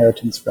 There's an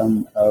inheritance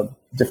from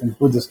different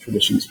Buddhist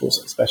traditions,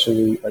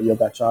 especially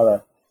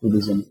Yogacara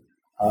Buddhism,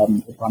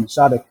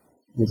 Upanishadic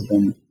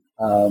wisdom,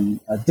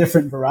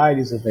 different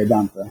varieties of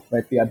Vedanta.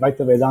 Right? The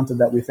Advaita Vedanta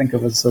that we think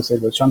of as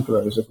associated with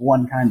Shankara is just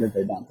one kind of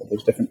Vedanta.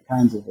 There's different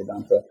kinds of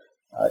Vedanta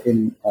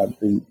in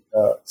the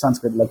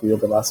Sanskrit Laghu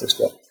Yoga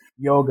Vasishta.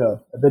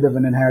 Yoga, a bit of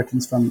an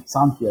inheritance from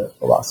Samkhya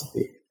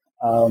philosophy.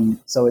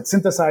 So it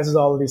synthesizes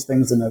all of these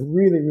things in a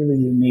really, really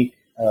unique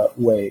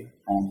way,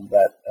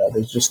 that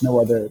there's just no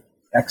other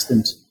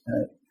extant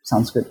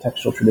Sanskrit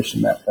textual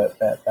tradition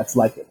that's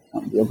like it.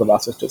 The Yoga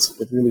Vasishta is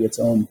really its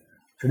own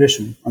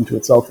tradition unto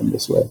itself in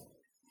this way.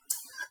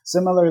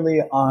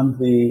 Similarly, on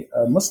the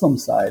Muslim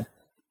side,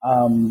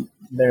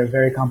 there are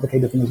very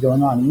complicated things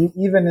going on,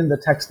 even in the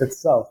text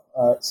itself.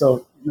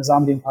 So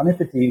Nizamuddin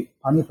Panipati,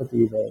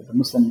 the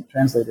Muslim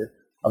translator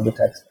of the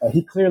text,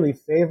 he clearly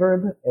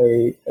favored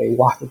a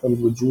Wahdat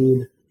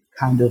al-Wujud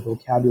kind of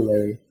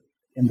vocabulary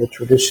in the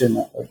tradition,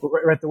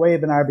 right, the way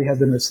Ibn Arabi has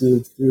been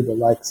received through the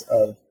likes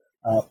of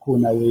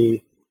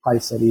Qunawi,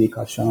 Qaisari,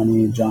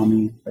 Kashani,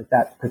 Jami, like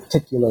that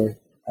particular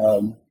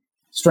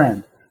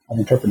strand of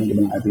interpreting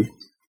Ibn Arabi.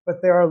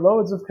 But there are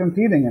loads of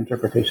competing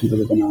interpretations of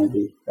Ibn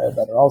Arabi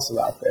that are also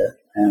out there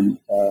and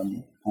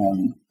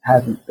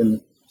haven't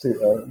been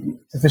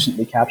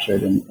sufficiently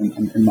captured in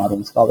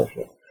modern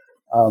scholarship.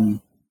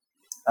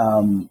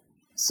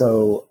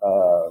 So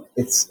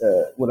it's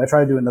what I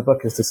try to do in the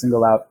book is to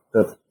single out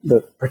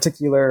the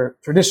particular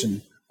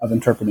tradition of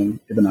interpreting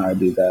Ibn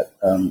Arabi that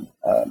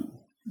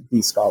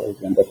these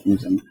scholars end up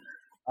using.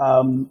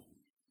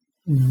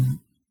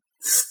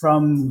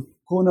 From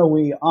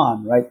Qunawi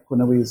on, right?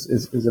 Qunawi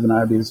is Ibn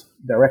Arabi's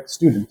direct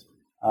student.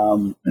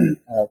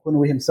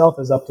 Qunawi himself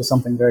is up to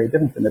something very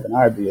different than Ibn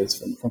Arabi is.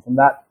 From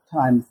that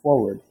time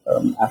forward,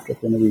 after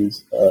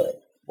Qunawi's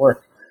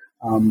work,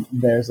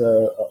 there's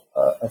a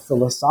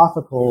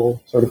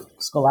philosophical, sort of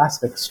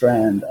scholastic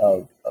strand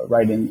of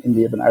writing in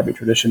the Ibn Arabi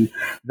tradition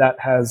that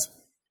has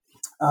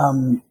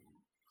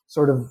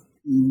sort of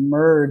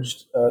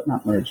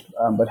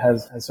but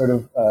has sort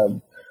of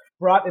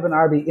brought Ibn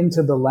Arabi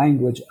into the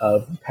language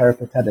of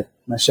peripatetic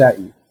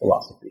Masha'i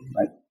philosophy,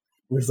 right?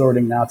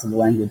 Resorting now to the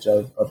language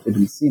of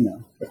Ibn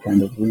Sina, but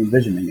kind of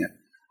re-envisioning it.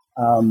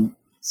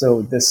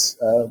 So this,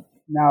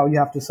 now you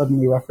have to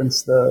suddenly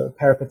reference the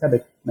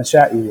peripatetic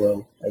Masha'i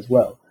world as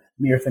well.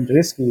 Mir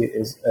Fenderisky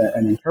is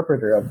an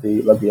interpreter of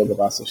the Laghu Yoga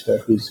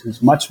Vasishta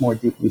who's much more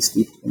deeply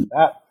steeped in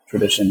that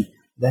tradition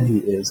than he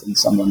is in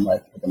someone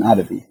like Ibn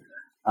Arabi.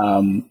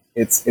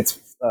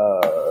 It's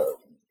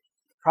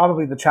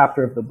probably the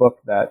chapter of the book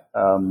that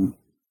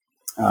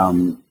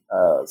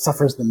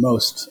suffers the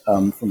most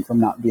from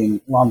not being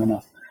long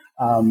enough.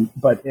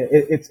 But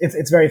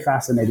it's very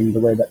fascinating the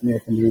way that Mir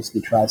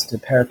Fenderisky tries to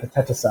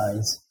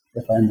peripateticize,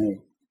 if I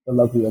may, the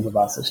Laghu Yoga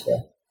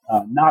Vasishta.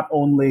 Not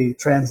only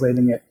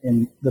translating it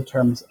in the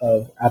terms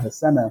of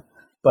Avicenna,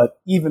 but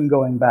even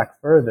going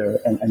back further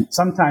and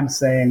sometimes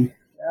saying,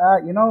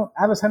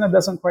 Avicenna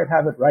doesn't quite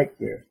have it right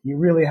here. You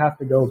really have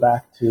to go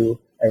back to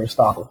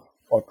Aristotle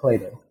or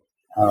Plato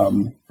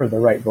for the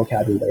right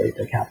vocabulary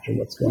to capture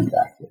what's going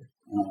back here.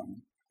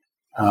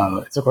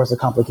 It's of course a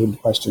complicated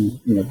question,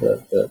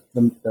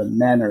 the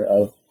manner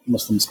of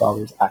Muslim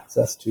scholars'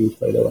 access to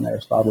Plato and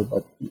Aristotle,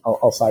 but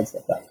I'll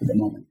sidestep that for the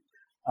moment.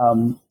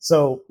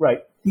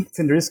 Right,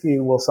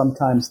 Fenderisky will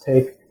sometimes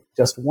take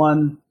just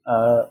one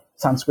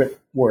Sanskrit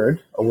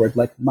word, a word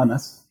like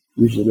manas,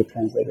 usually we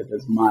translate it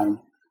as mind,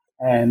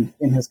 and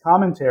in his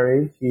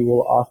commentary he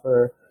will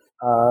offer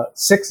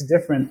 6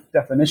 different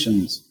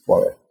definitions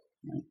for it.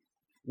 Right?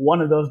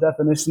 One of those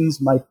definitions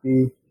might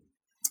be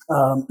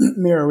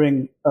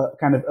mirroring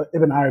kind of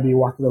Ibn Arabi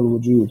Wahdat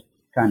al-Wujud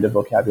kind of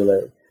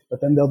vocabulary,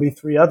 but then there'll be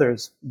 3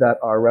 others that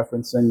are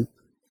referencing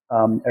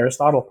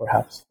Aristotle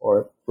perhaps,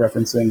 or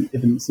referencing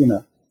Ibn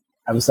Sina,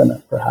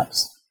 Avicenna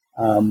perhaps.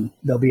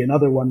 There'll be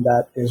another one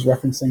that is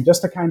referencing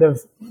just a kind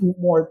of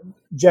more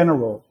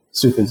general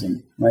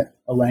Sufism, right?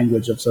 A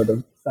language of sort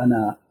of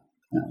fana,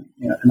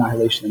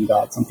 annihilation in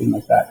God, something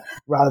like that,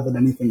 rather than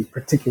anything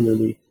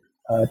particularly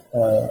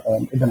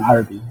Ibn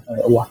Arabi,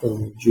 Wahdat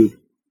al-Wujud.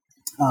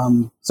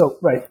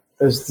 Right,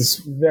 there's this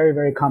very,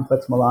 very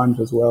complex melange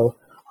as well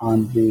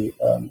on the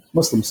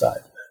Muslim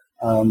side.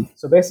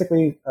 So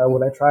basically,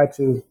 what I try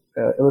to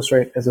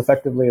illustrate as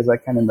effectively as I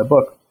can in the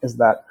book is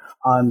that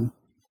on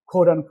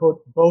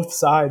quote-unquote both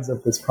sides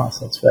of this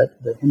process, right,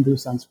 the Hindu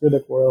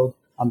Sanskritic world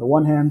on the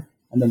one hand,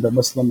 and then the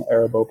Muslim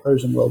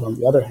Arabo-Persian world on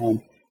the other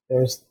hand,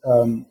 there's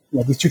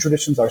these 2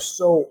 traditions are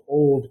so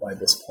old by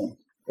this point.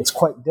 It's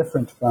quite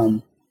different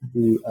from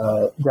the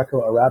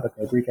Greco-Arabic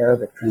or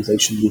Greek-Arabic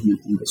translation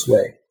movement in this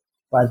way.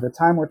 By the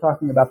time we're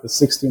talking about the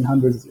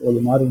 1600s, the early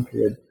modern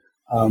period,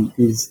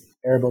 these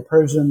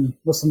Arabo-Persian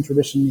Muslim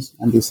traditions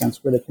and these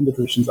Sanskritic Hindu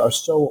traditions are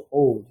so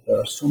old. There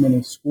are so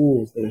many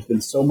schools. There's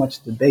been so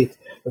much debate.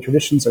 The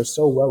traditions are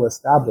so well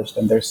established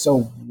and they're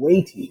so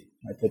weighty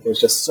right? That there's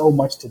just so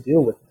much to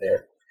deal with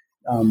there,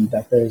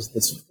 that there's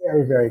this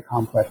very, very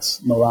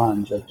complex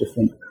melange of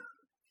different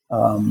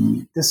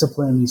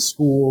disciplines,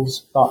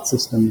 schools, thought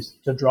systems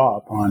to draw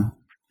upon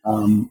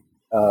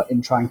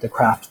in trying to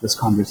craft this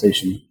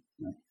conversation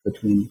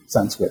between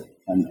Sanskrit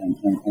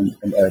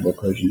and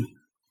Arabic-Persian.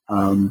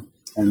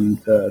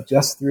 And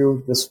just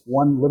through this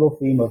one little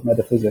theme of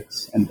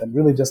metaphysics, and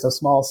really just a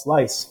small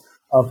slice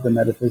of the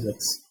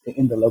metaphysics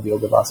in the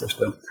Logyoga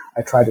Vasishta,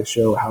 I try to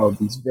show how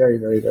these very,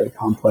 very, very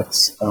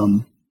complex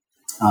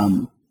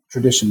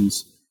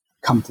traditions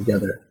come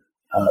together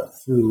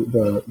through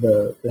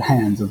the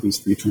hands of these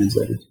three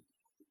translators.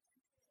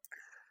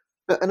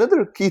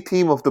 Another key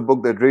theme of the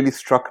book that really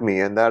struck me,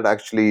 and that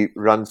actually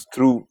runs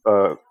through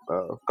a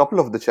couple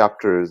of the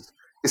chapters,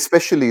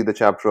 especially the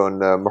chapter on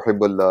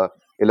Muhibbullah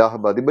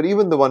Allahabadi, but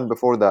even the one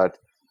before that,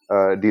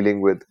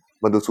 dealing with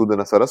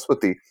Madhusudana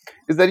Saraswati,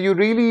 is that you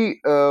really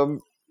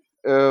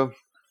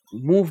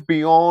move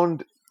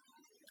beyond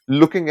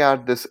looking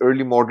at this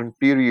early modern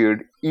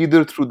period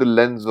either through the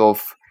lens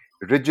of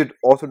rigid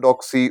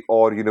orthodoxy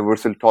or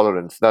universal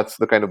tolerance. That's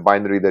the kind of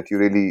binary that you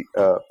really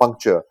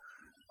puncture,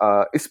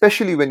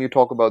 especially when you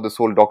talk about this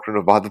whole doctrine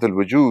of Wahdat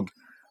al-Wujud,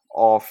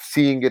 of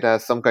seeing it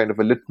as some kind of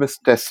a litmus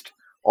test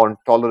on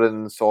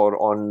tolerance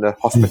or on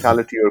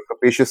hospitality or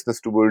capaciousness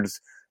towards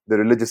the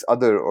religious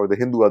other, or the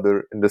Hindu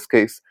other in this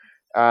case.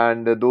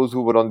 And those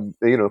who were on,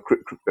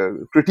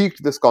 critiqued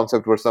this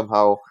concept were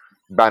somehow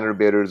banner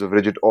bearers of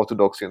rigid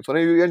orthodoxy and so on.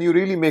 And you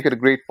really make it a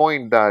great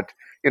point that,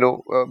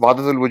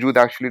 Wahdat al-Wujud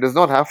actually does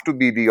not have to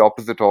be the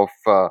opposite of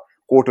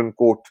quote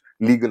unquote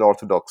legal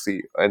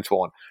orthodoxy and so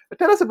on.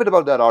 Tell us a bit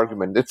about that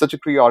argument. It's such a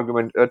clear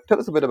argument. Tell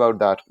us a bit about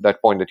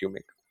that point that you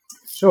make.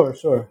 Sure.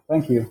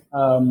 Thank you.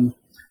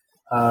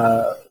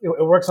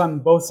 It works on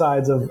both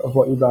sides of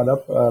what you brought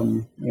up.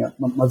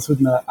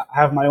 Madhusudana, I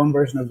have my own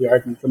version of the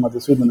argument for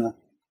Madhusudana.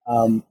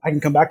 I can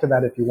come back to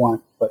that if you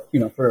want, but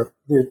for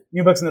the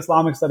New Books in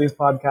Islamic Studies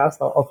podcast,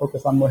 I'll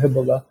focus on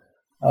Muhibbullah.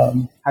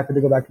 Happy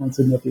to go back to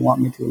Madhusudana if you want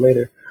me to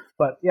later.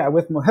 But yeah,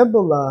 with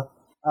Muhibbullah,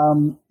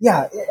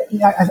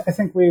 I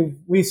think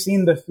we've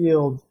seen the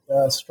field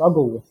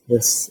struggle with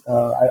this.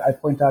 I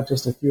point out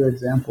just a few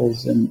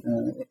examples in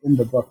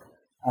the book.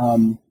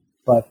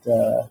 But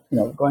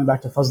going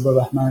back to Fazl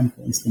ar-Rahman,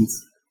 for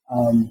instance,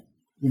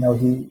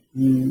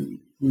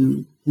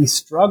 he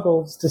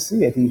struggles to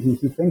see it.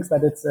 He thinks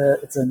that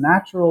it's a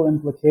natural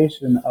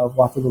implication of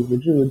Wahdat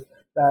al-Wujud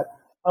that,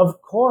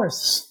 of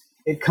course,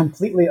 it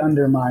completely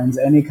undermines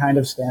any kind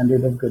of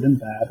standard of good and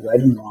bad,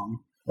 right and wrong.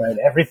 Right,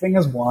 everything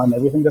is one.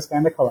 Everything just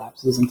kind of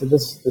collapses into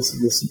this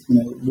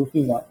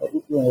loopy,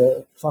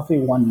 fluffy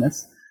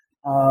oneness.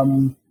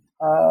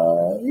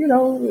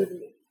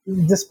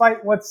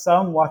 Despite what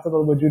some Wahdat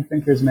al-Wujud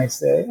thinkers may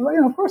say,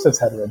 of course it's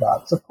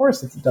heterodox. Of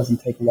course it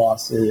doesn't take law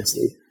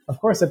seriously. Of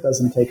course it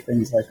doesn't take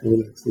things like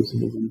religious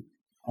exclusivism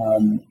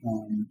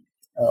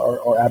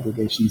or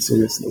abrogation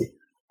seriously.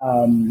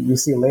 You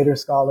see later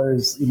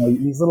scholars,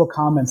 these little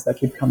comments that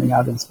keep coming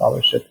out in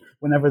scholarship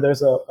whenever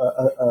there's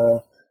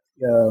a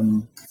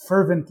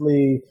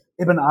fervently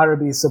Ibn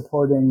Arabi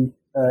supporting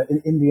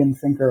an Indian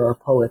thinker or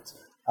poet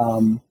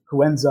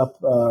who ends up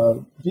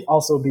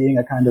also being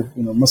a kind of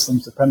Muslim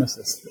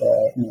supremacist.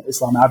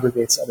 Islam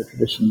abrogates other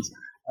traditions.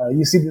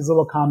 You see these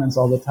little comments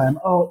all the time.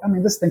 Oh,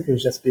 this thinker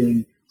is just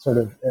being sort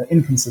of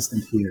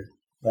inconsistent here,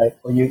 right?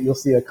 Or you'll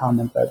see a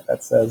comment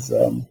that says,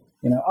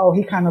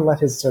 he kind of let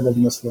his sort of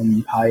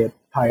Muslim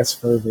pious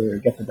fervor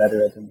get the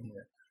better of him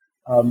here.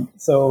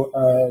 So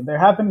there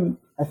have been,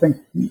 I think,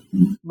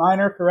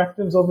 minor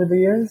correctives over the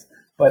years,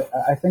 but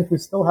I think we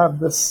still have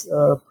this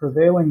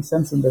prevailing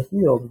sense in the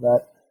field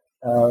that,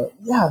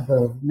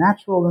 the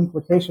natural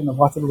implication of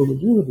Wahdat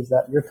al-Wujud is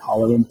that you're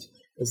tolerant,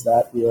 is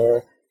that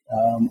you're,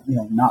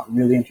 not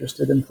really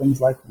interested in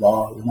things like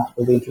law, you're not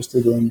really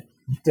interested in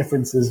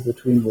differences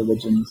between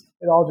religions.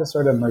 It all just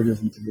sort of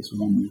merges into this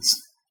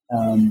oneness.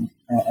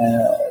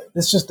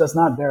 This just does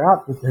not bear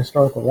out with the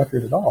historical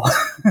record at all.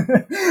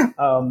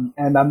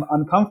 And I'm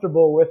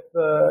uncomfortable with,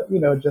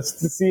 just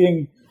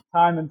seeing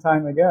time and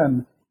time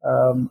again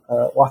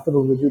Wahdat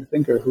al-Wujud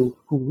thinker who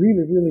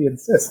really, really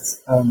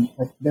insists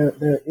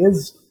there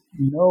is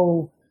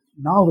no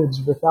knowledge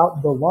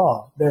without the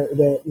law.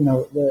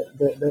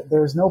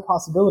 There's no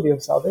possibility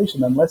of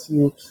salvation unless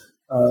you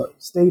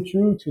stay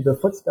true to the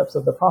footsteps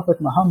of the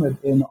Prophet Muhammad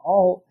in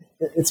all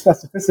its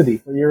specificity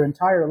for your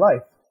entire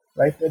life.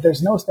 Right?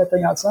 There's no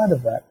stepping outside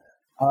of that.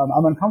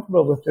 I'm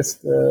uncomfortable with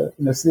just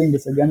seeing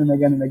this again and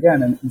again and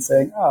again and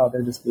saying,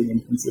 they're just being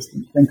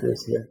inconsistent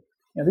thinkers here.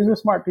 These are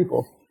smart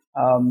people.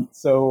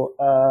 So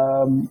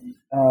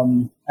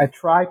I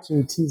try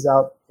to tease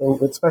out,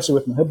 especially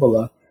with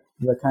Muhibbullah,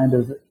 the kind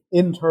of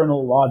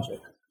internal logic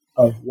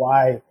of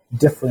why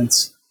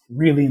difference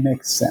really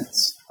makes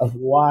sense, of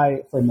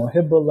why for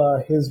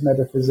Muhibbullah, his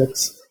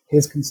metaphysics,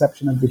 his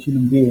conception of the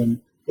human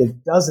being,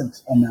 it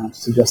doesn't amount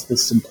to just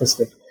this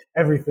simplistic,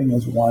 everything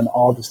is one,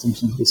 all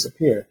distinctions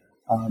disappear.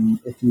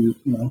 If you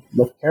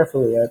look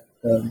carefully at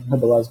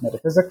Muhibbullah's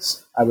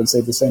metaphysics, I would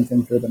say the same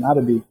thing for Ibn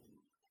Arabi.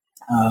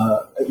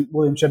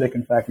 William Shiddick,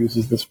 in fact,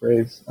 uses this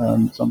phrase,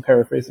 so I'm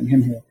paraphrasing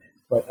him here.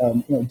 But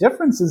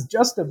difference is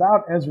just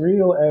about as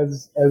real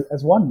as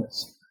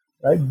oneness,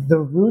 right? The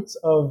roots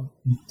of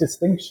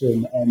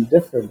distinction and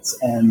difference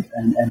and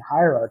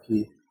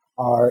hierarchy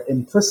are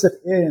implicit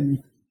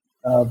in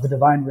the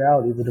divine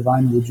reality, the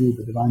divine wujud,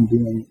 the divine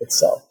being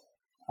itself.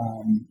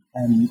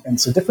 And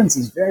so difference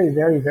is very,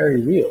 very,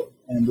 very real,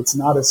 and it's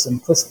not a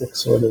simplistic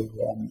sort of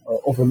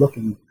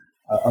overlooking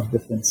of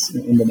difference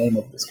in the name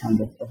of this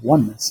kind of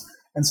oneness.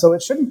 And so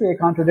it shouldn't be a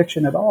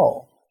contradiction at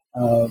all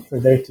for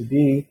there to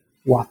be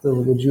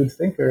Wahdatul Wujud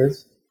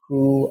thinkers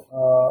who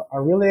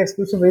are really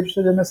exclusively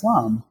interested in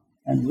Islam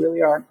and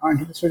really aren't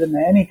interested in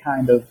any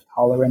kind of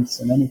tolerance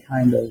and any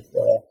kind of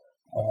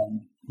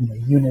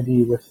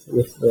unity with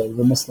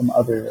the Muslim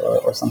other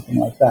or something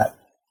like that.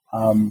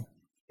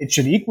 It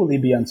should equally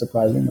be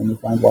unsurprising when you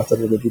find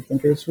Wahdatul Wujud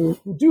thinkers who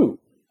do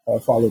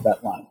follow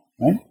that line,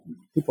 right?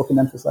 People can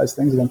emphasize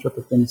things and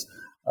interpret things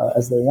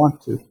as they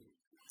want to.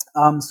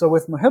 So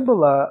with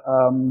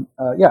Muhibbullah,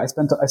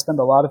 I spent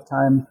a lot of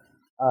time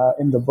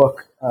in the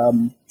book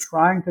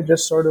trying to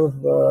just sort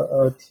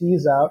of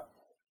tease out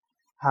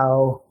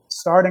how,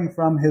 starting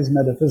from his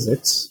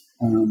metaphysics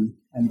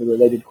and the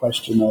related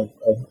question of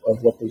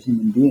what the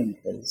human being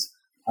is,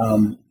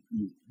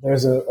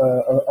 there's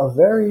a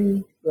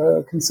very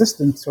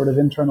consistent sort of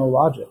internal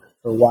logic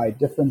for why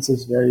difference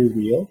is very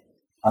real,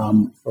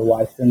 for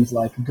why things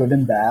like good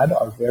and bad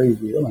are very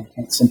real and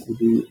can't simply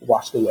be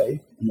washed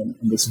away in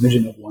this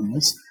vision of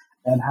oneness,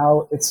 and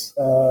how it's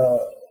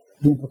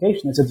the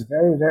implication is it's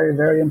very, very,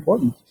 very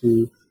important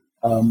to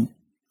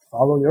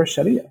follow your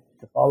Sharia,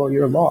 to follow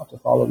your law, to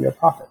follow your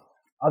prophet.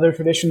 Other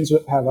traditions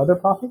have other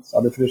prophets.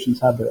 Other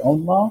traditions have their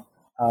own law.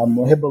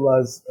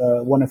 Muhibbullah's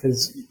one of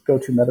his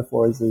go-to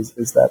metaphors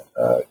is that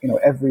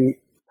every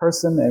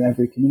person and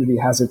every community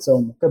has its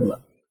own qibla,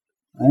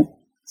 right?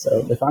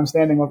 So if I'm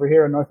standing over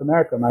here in North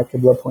America, my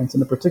qibla points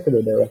in a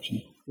particular direction.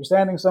 If you're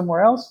standing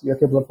somewhere else, your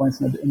qibla points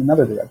in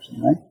another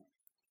direction, right?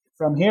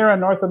 From here in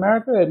North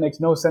America, it makes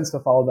no sense to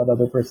follow that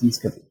other person's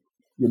qibla.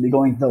 You'll be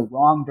going the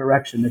wrong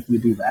direction if you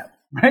do that,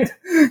 right?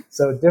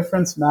 So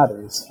difference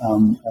matters.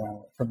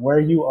 From where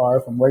you are,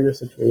 from where you're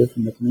situated,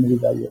 from the community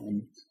that you're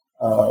in,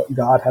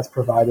 God has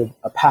provided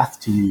a path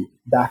to you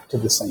back to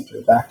the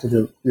center, back to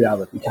the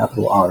reality,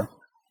 capital R,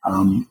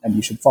 and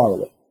you should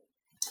follow it.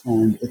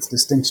 And it's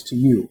distinct to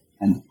you,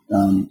 and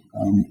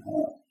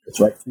it's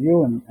right for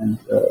you, and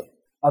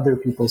other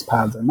people's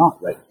paths are not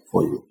right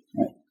for you,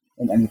 right?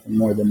 In anything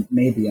more than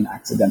maybe an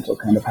accidental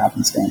kind of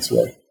happenstance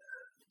way.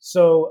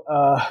 So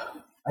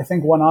I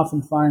think one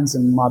often finds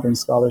in modern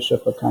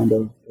scholarship a kind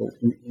of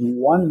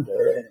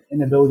wonder, an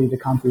inability to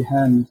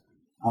comprehend,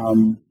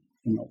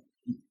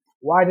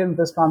 why didn't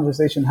this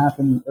conversation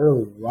happen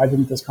earlier? Why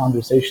didn't this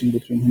conversation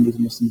between Hindus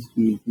and Muslims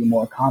be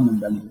more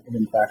common than it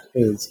in fact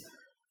is?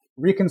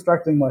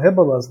 Reconstructing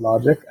Muhibbullah's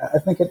logic, I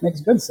think it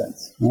makes good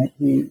sense. Right?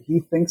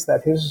 He thinks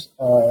that his,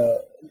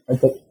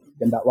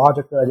 that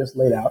logic that I just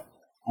laid out,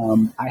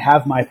 I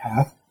have my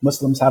path,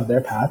 Muslims have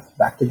their path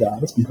back to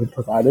God. It's been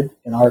provided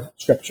in our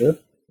scripture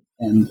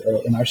and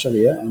in our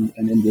Sharia and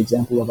in the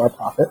example of our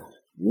prophet.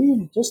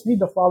 We just need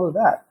to follow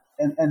that.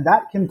 And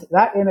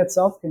that in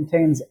itself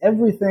contains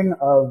everything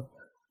of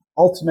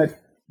ultimate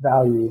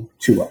value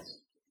to us.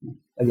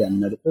 Again,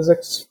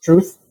 metaphysics,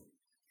 truth,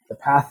 the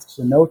path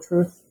to know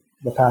truth,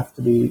 the path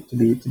to be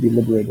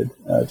liberated,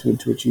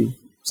 to achieve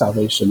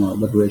salvation or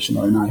liberation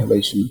or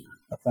annihilation,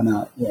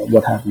 fana,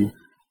 what have you.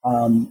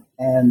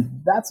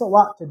 And that's a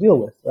lot to deal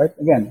with, right?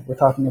 Again, we're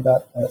talking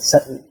about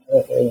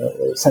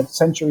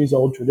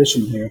centuries-old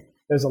tradition here.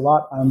 There's a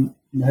lot on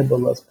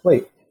Muhibbullah's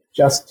plate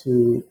just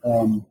to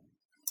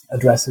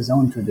address his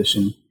own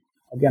tradition.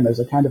 Again, there's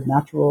a kind of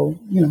natural,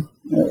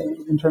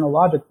 internal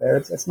logic there.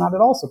 It's not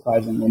at all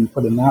surprising when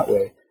put in that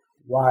way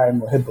why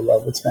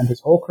Muhibbullah would spend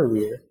his whole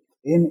career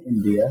in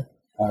India,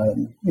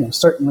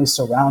 certainly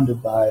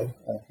surrounded by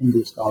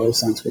Hindu scholars,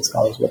 Sanskrit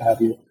scholars, what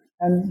have you,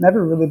 and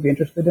never really be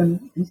interested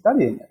in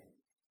studying it.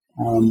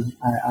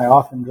 I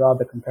often draw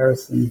the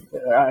comparison,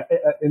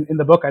 in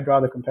the book I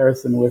draw the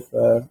comparison with,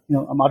 a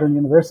modern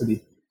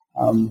university.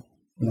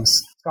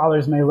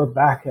 Scholars may look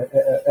back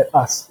at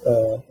us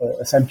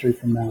a century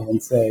from now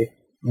and say,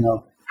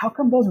 how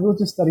come those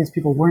religious studies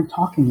people weren't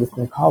talking with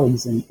their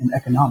colleagues in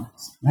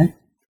economics, right?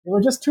 They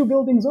were just 2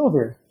 buildings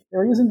over. They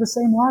were using the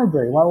same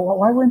library.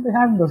 Why weren't they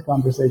having those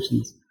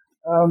conversations?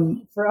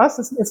 For us,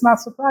 it's not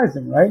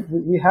surprising, right?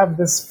 We have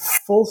this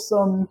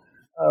fulsome,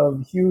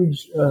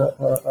 huge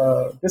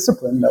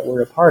discipline that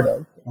we're a part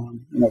of,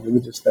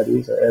 religious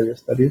studies or area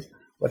studies,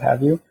 what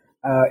have you.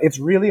 It's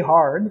really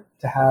hard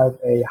to have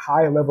a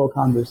high-level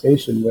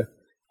conversation with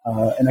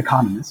an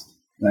economist,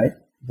 right?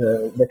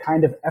 The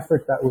kind of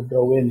effort that would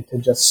go into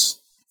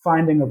just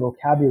finding a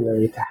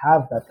vocabulary to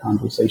have that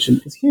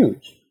conversation is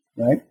huge,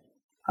 right?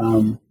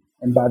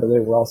 And by the way,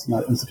 we're also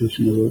not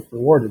institutionally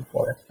rewarded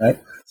for it, right?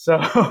 So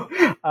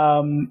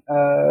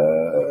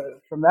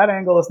from that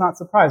angle, it's not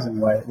surprising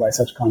why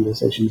such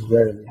conversations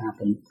rarely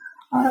happen.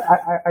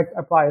 I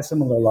apply a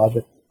similar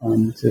logic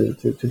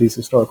to these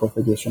historical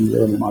figures from the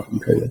early modern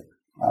period.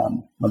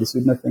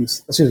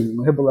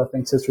 Muhibullah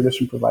thinks his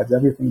tradition provides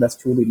everything that's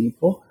truly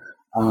needful.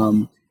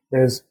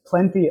 There's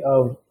plenty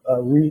of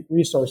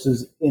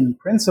resources in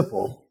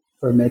principle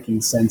for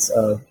making sense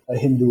of a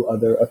Hindu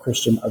other, a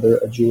Christian other,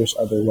 a Jewish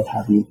other, what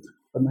have you.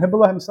 But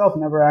Muhibullah himself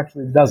never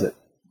actually does it,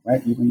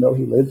 right? Even though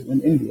he lives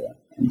in India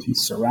and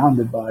he's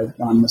surrounded by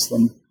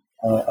non-Muslim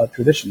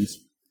traditions.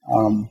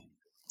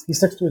 He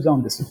sticks to his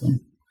own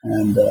discipline.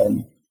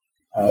 And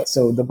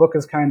so the book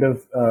is kind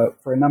of,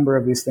 for a number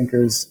of these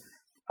thinkers,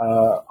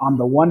 on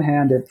the one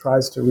hand, it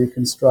tries to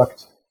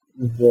reconstruct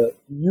the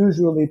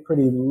usually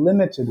pretty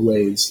limited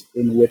ways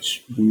in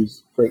which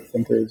these great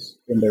thinkers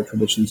in their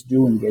traditions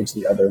do engage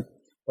the other.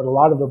 But a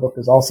lot of the book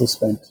is also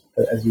spent,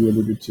 as you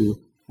alluded to,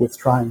 with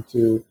trying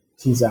to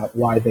tease out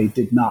why they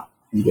did not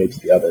engage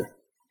the other.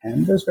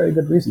 And there's very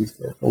good reasons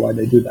for why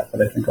they do that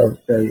I think are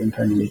very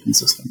internally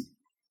consistent.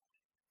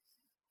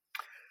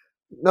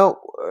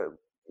 Now,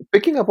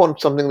 picking up on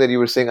something that you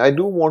were saying, I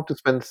do want to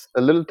spend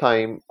a little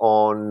time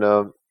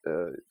on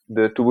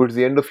towards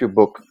the end of your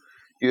book.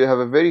 You have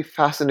a very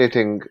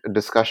fascinating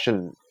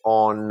discussion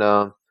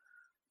on,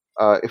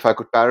 if I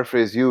could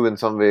paraphrase you in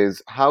some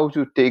ways, how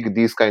to take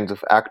these kinds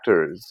of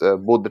actors,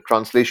 both the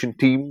translation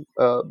team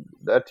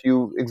that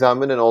you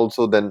examine and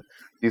also then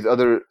these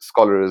other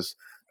scholars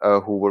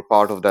who were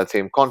part of that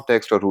same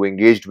context or who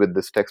engaged with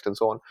this text and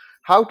so on,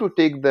 how to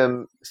take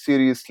them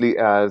seriously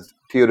as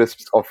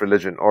theorists of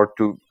religion, or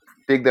to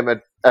take them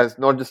as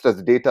not just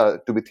as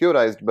data to be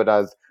theorized, but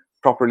as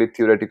properly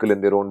theoretical in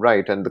their own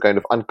right, and the kind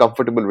of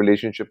uncomfortable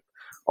relationship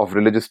of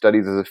religious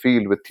studies as a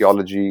field with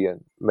theology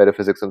and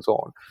metaphysics and so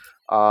on.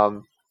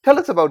 Tell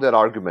us about that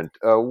argument.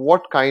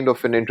 What kind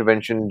of an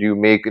intervention do you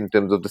make in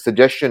terms of the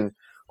suggestion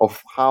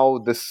of how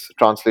this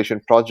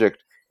translation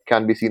project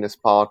can be seen as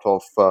part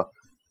of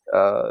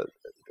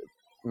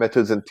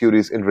methods and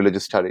theories in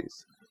religious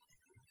studies?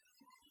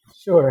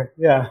 Sure,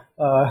 yeah.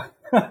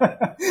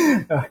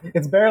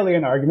 It's barely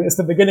an argument. It's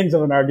the beginnings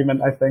of an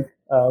argument, I think.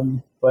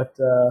 I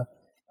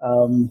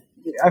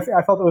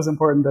felt it was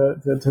important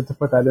to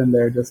put that in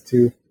there just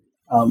to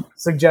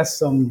suggest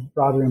some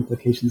broader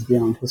implications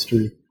beyond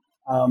history.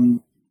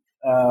 The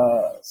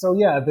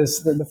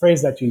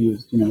phrase that you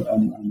used,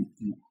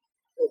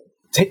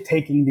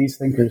 taking these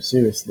thinkers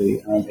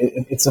seriously.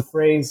 It's a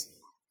phrase,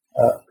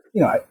 I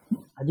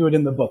do it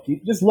in the book. You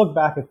just look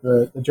back at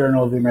the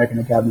Journal of the American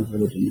Academy of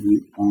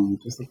Religion.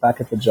 Just look back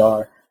at the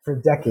JAR. For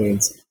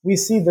decades, we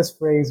see this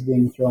phrase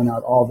being thrown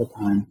out all the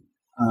time.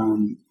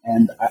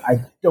 And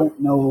I don't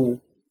know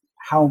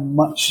how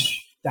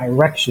much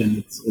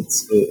direction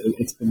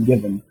it's been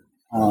given.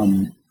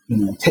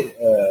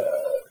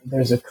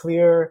 There's a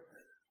clear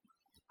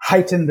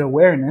heightened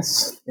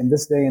awareness in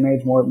this day and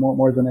age,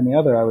 more than any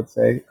other, I would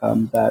say,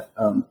 that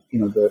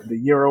the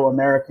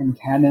Euro-American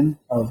canon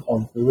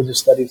of religious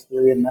studies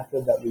theory and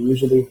method that we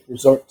usually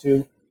resort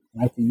to,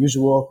 right? The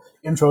usual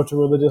intro to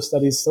religious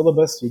studies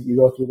syllabus. You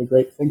go through the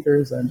great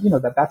thinkers, and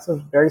that's a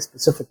very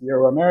specific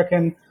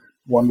Euro-American.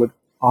 One would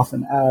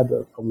often add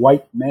a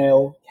white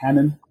male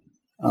canon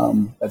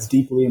that's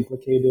deeply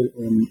implicated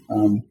in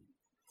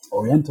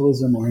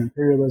Orientalism or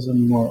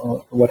imperialism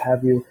or what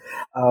have you.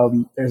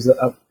 There's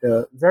a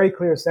very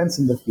clear sense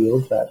in the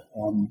field that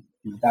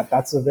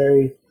that's a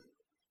very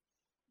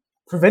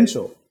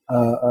provincial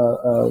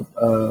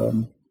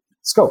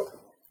scope,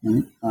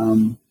 right?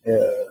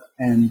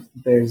 And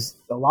there's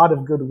a lot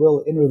of goodwill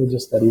in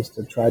religious studies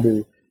to try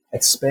to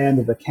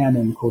expand the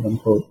canon, quote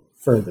unquote,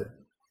 further.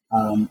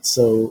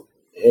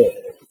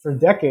 For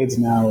decades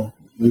now,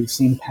 we've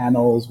seen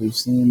panels, we've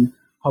seen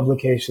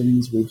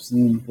publications, we've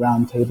seen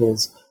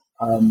roundtables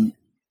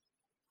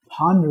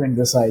pondering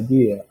this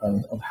idea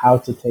of how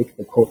to take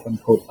the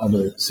quote-unquote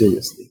other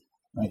seriously.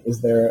 Right?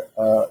 Is there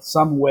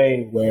some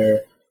way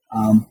where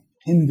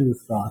Hindu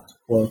thought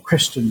or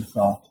Christian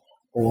thought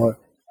or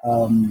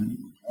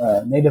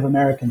Native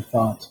American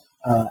thought,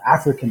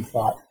 African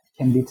thought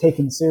can be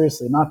taken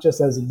seriously, not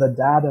just as the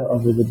data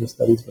of religious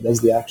studies, but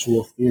as the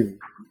actual theory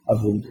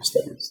of religious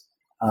studies?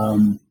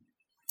 And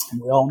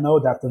we all know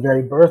that the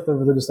very birth of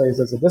religious studies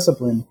as a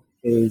discipline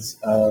is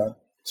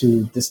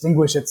to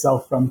distinguish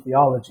itself from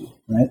theology,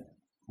 right?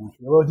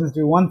 Theologians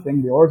do one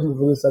thing. The origin of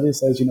religious studies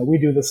says, we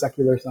do the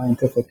secular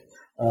scientific,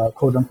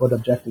 quote-unquote,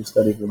 objective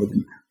study of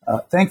religion.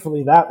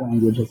 Thankfully, that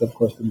language has, of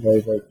course, been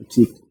very, very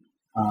critiqued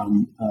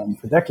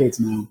for decades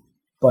now,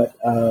 but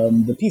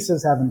the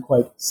pieces haven't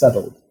quite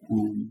settled.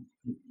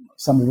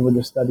 Some of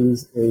religious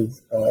studies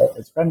is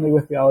friendly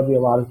with theology. A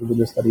lot of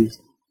religious studies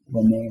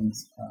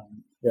remains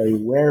very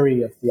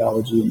wary of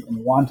theology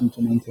and wanting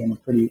to maintain a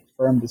pretty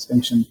firm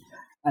distinction.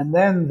 And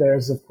then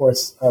there's, of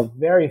course,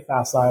 very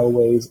facile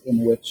ways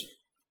in which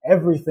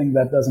everything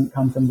that doesn't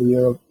come from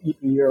the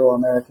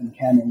Euro-American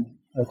canon,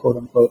 quote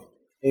unquote,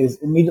 is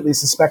immediately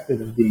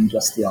suspected of being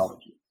just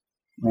theology,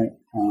 right?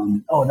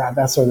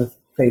 That sort of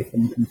faith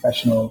and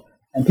confessional,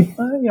 and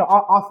people,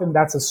 often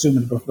that's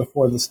assumed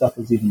before the stuff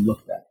is even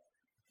looked at,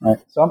 right?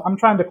 So I'm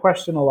trying to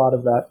question a lot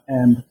of that,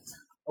 and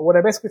what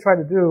I basically try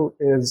to do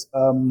is,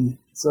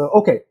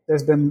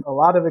 there's been a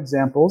lot of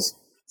examples.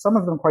 some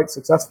of them quite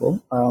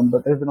successful,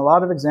 but there have been a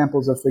lot of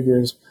examples of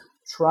figures,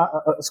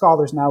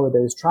 scholars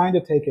nowadays, trying to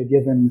take a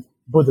given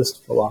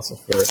Buddhist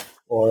philosopher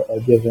or a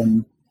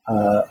given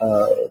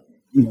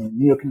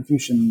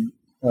Neo-Confucian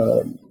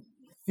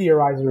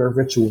theorizer of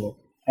ritual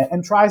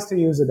and tries to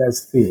use it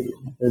as theory.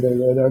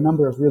 There are a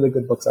number of really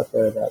good books out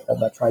there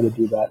that try to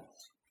do that.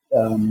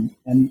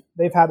 And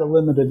they've had a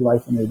limited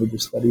life in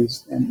religious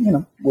studies,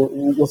 and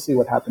we'll see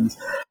what happens.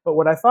 But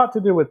what I thought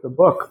to do with the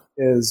book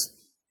is,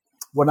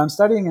 what I'm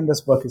studying in this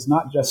book is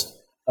not just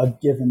a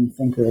given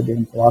thinker, a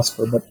given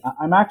philosopher, but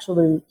I'm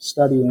actually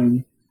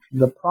studying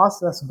the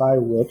process by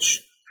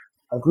which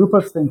a group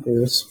of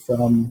thinkers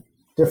from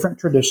different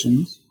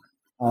traditions,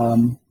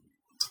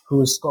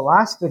 whose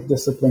scholastic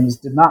disciplines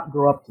did not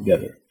grow up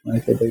together.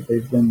 Right?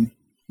 They've been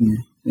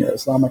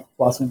Islamic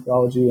philosophy and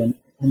theology and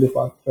Hindu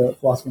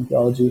philosophy and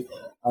theology.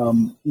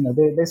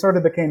 They sort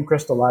of became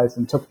crystallized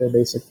and took their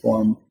basic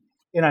form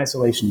in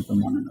isolation from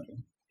one another.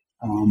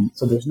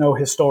 So there's no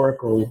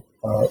historical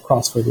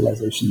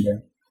cross-fertilization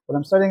there. What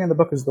I'm studying in the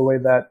book is the way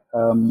that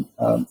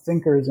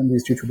thinkers in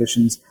these two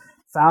traditions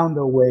found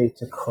a way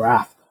to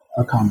craft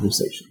a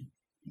conversation.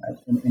 Right?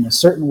 In a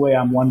certain way,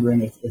 I'm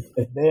wondering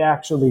if they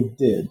actually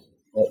did.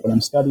 What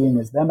I'm studying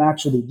is them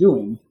actually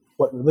doing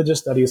what religious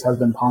studies have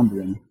been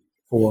pondering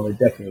for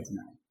decades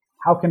now.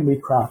 How can we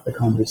craft a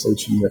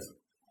conversation with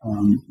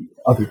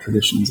other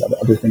traditions,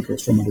 other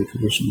thinkers from other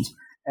traditions?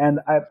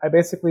 And I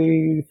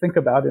basically think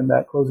about, in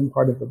that closing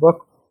part of the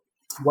book,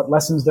 what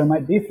lessons there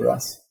might be for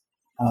us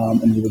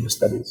in religious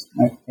studies.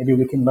 Right? Maybe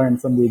we can learn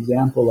from the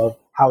example of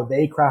how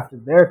they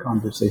crafted their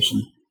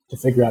conversation to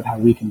figure out how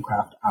we can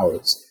craft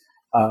ours.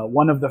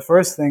 One of the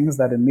first contrasts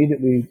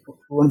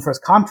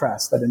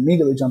that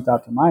immediately jumped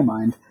out to my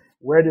mind,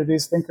 where do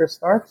these thinkers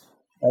start?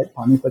 Right?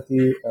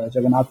 Panipati,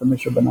 Jagannatha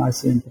Mishra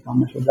Banarsi, and Patan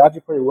Mishra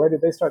Jajapuri, where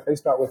did they start? They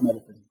start with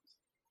metaphysics.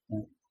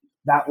 Right?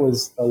 That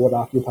was what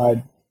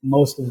occupied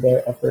most of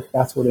their effort.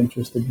 That's what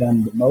interested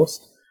them the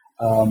most.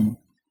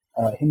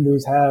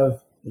 Hindus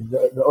have,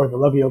 the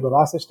Lavya Yoga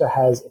Vasishta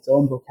has its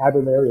own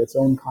vocabulary, its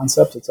own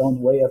concepts, its own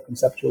way of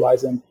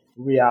conceptualizing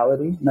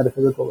reality,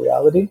 metaphysical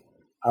reality.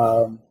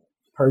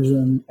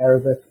 Persian,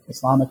 Arabic,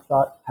 Islamic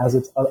thought has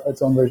its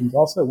own versions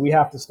also. We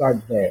have to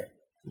start there.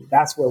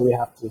 That's where we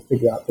have to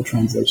figure out the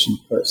translation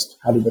first.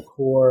 How do the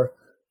core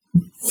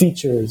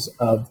features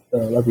of the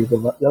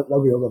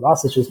Lavya Yoga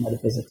Vasishta's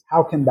metaphysics,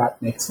 how can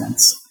that make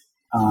sense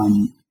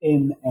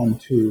in and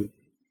to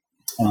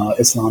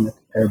Islamic,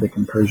 Arabic,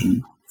 and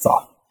Persian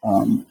thought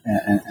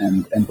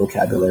and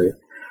vocabulary?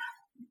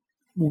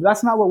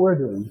 That's not what we're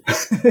doing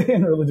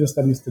in religious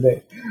studies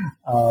today.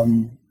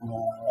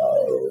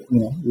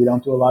 We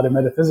don't do a lot of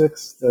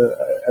metaphysics.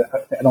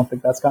 I don't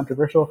think that's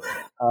controversial.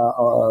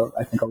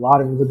 I think a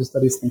lot of religious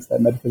studies thinks that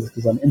metaphysics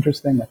is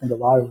uninteresting. I think a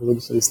lot of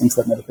religious studies thinks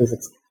that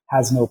metaphysics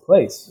has no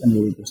place in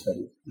religious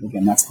studies. And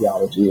again, that's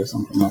theology or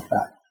something like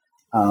that.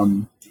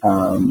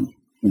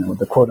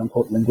 The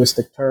quote-unquote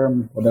linguistic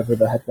term, whatever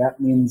the heck that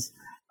means,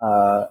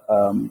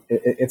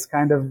 it's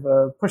kind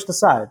of pushed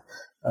aside.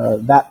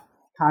 That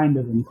kind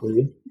of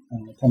inquiry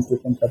tends to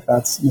think that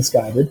that's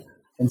misguided.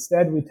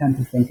 Instead, we tend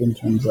to think in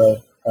terms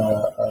of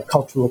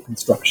cultural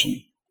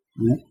construction.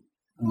 Right?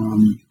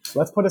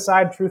 Let's put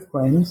aside truth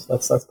claims.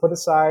 Let's put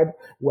aside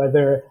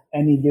whether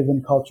any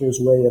given culture's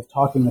way of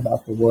talking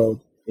about the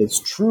world is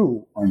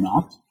true or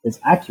not, is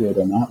accurate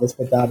or not. Let's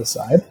put that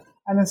aside.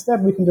 And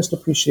instead, we can just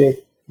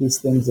appreciate these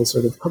things as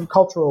sort of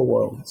cultural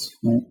worlds.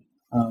 Right?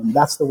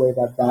 That's the way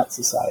that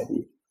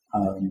society,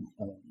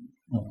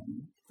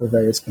 for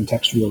various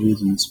contextual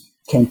reasons,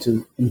 came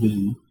to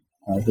envision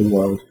the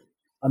world.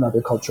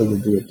 Another culture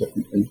would do it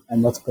differently.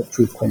 And let's put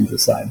truth claims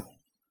aside.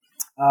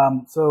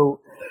 So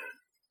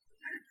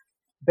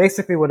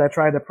basically what I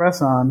try to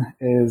press on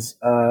is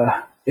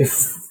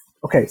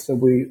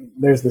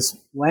there's this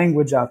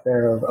language out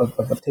there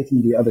of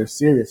taking the other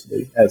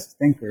seriously as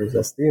thinkers,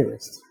 as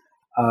theorists.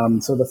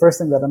 So the first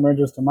thing that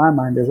emerges to my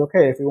mind is,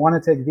 okay, if we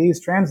want to take these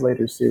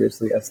translators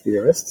seriously as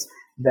theorists,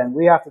 then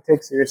we have to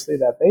take seriously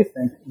that they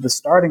think the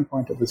starting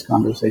point of this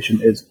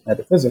conversation is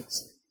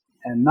metaphysics,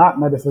 and not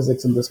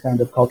metaphysics in this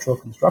kind of cultural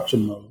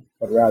construction mode,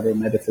 but rather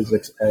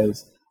metaphysics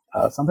as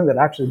something that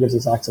actually gives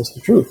us access to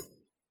truth.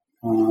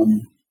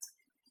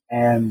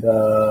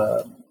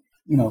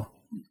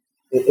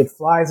 It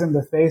flies in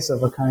the face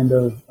of a kind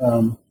of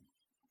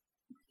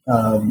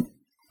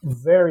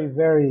very,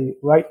 very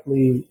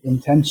rightly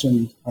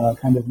intentioned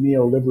kind of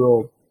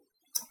neoliberal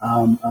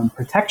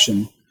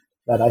protection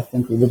that I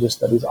think religious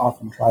studies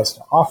often tries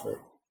to offer,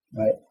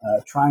 right?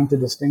 Trying to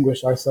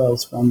distinguish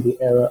ourselves from the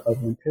era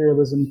of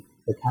imperialism,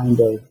 the kind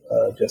of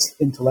just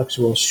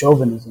intellectual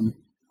chauvinism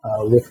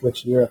with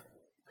which Europe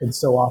could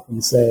so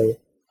often say,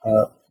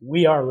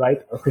 we are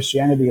right, or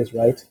Christianity is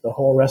right, the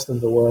whole rest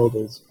of the world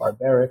is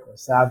barbaric or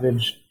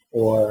savage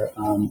or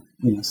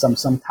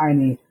some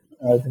tiny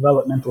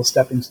developmental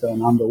stepping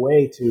stone on the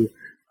way to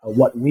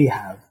what we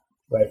have.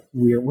 Right?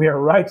 We are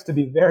right to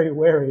be very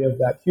wary of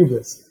that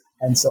hubris.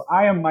 And so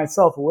I am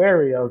myself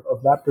wary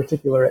of that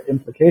particular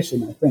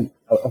implication, I think,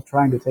 of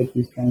trying to take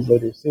these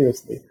translators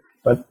seriously.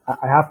 but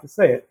I have to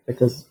say it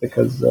because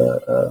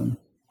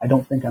I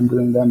don't think I'm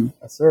doing them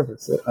a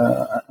service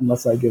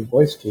unless I give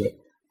voice to it.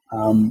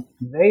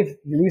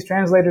 These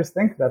translators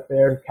think that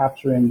they're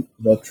capturing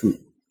the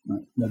truth,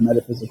 right? The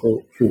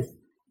metaphysical truth,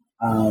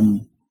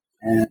 and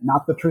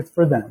not the truth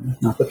for them,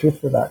 not the truth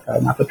for that guy,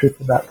 not the truth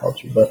for that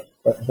culture, but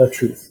the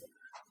truth.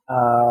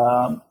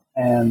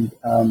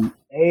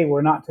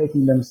 We're not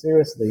taking them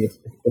seriously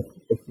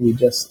if we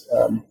just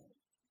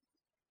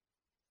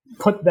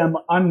put them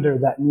under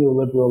that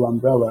neoliberal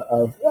umbrella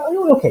of,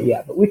 okay,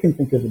 yeah, but we can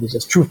think of it as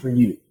just true for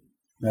you,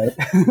 right?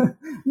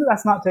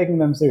 That's not taking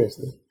them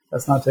seriously.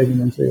 That's not taking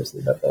them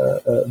seriously.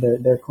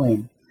 Their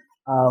claim.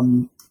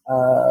 Again,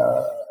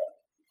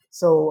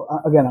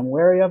 I'm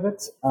wary of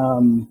it.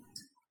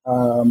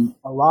 A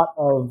lot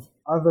of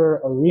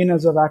other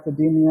arenas of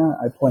academia,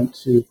 I point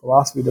to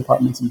philosophy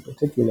departments in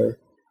particular,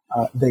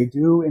 they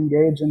do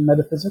engage in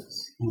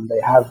metaphysics, and they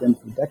have been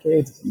for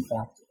decades. It's in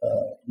fact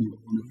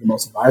one of the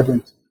most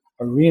vibrant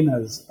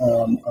arenas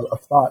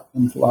of thought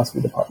in philosophy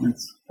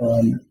departments,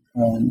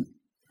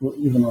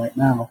 even right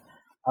now.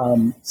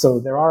 So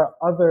there are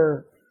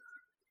other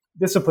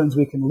disciplines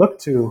we can look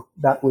to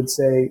that would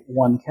say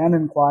one can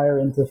inquire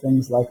into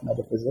things like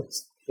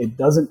metaphysics. It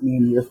doesn't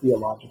mean you're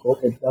theological.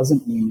 It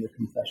doesn't mean you're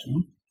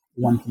confessional.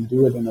 One can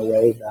do it in a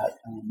way that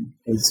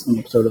is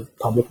sort of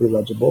publicly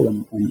legible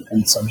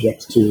and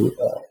subject to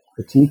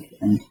critique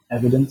and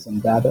evidence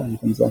and data and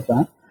things like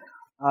that.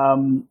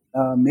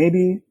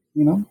 Maybe,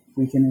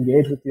 we can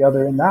engage with the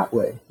other in that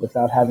way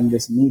without having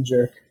this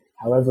knee-jerk,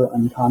 however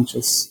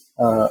unconscious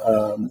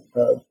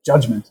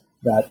judgment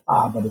that,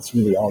 but it's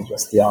really all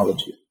just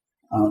theology.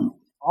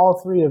 All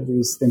three of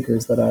these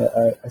thinkers that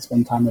I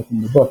spend time with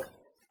in the book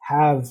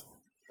have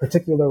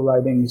particular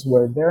writings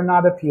where they're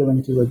not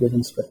appealing to a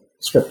given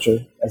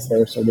scripture as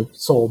their sort of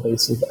sole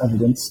base of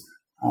evidence.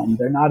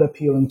 They're not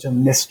appealing to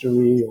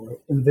mystery or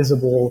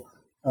invisible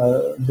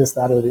this,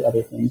 that, or the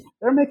other thing.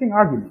 They're making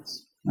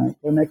arguments. Right?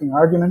 They're making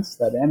arguments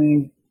that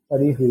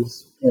anybody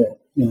who's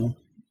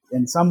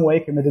in some way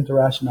committed to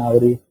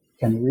rationality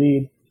can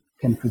read,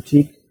 can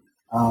critique.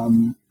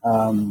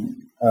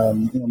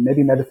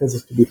 Maybe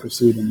metaphysics could be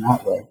pursued in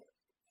that way.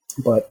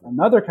 But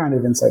another kind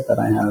of insight that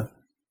I have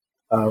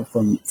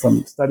from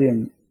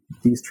studying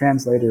these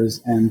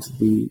translators and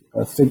the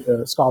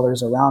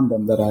scholars around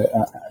them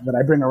that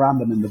I bring around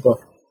them in the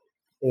book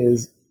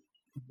is,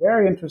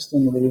 very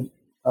interestingly,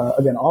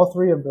 again, all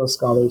three of those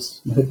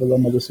scholars, Muhibbullah,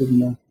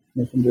 Madhusudana,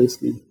 Mirfan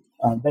Dresky,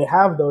 they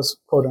have those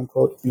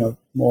quote-unquote,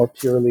 more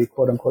purely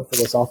quote-unquote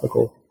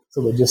philosophical,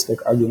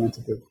 syllogistic,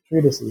 argumentative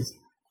treatises.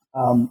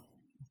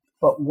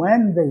 But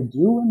when they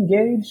do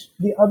engage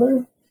the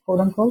other,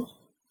 quote-unquote,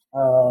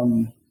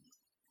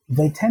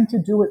 they tend to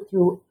do it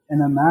through an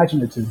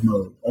imaginative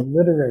mode, a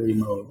literary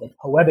mode, a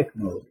poetic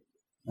mode,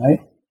 right?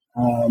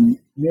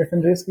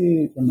 Mirfan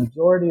Dresky, the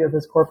majority of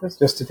his corpus,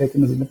 just to take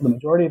him as an example, the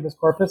majority of his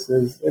corpus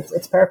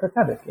it's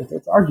peripatetic,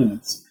 it's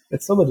arguments,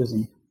 it's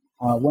syllogism.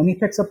 When he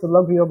picks up the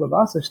Laghu Yoga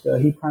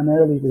Vasishta, he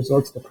primarily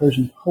resorts to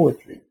Persian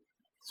poetry,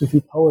 Sufi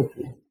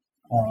poetry,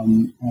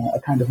 a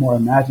kind of more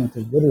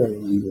imaginative literary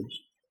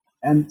language.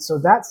 And so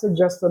that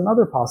suggests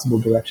another possible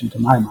direction to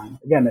my mind.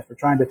 Again, if we're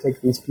trying to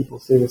take these people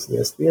seriously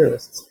as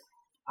theorists,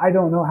 I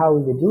don't know how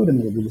we would do it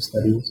in religious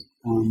studies,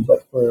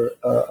 but for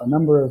a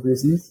number of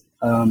reasons,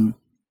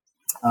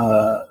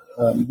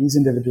 these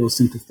individuals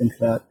seem to think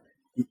that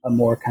a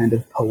more kind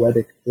of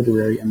poetic,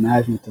 literary,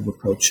 imaginative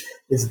approach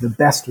is the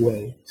best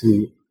way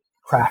to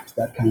craft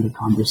that kind of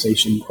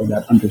conversation or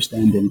that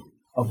understanding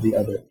of the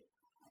other.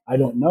 I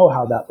don't know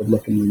how that would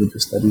look in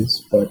religious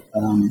studies, but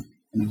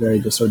in a very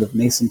just sort of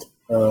nascent,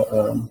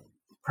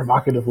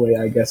 provocative way,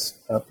 I guess,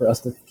 for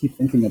us to keep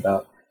thinking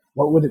about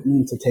what would it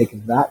mean to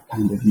take that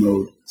kind of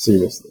mode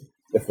seriously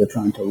if we're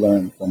trying to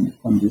learn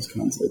from these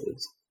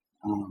translators.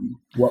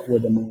 What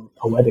would a more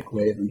poetic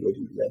way of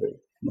engaging together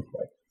look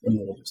like in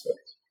religious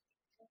studies?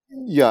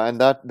 Yeah, and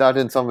that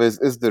in some ways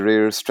is the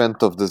rare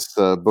strength of this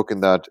book,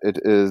 in that it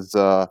is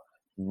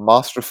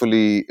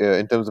masterfully,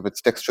 in terms of its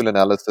textual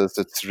analysis,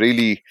 it's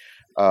really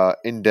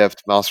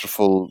in-depth,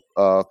 masterful,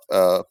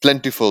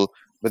 plentiful,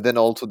 but then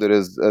also there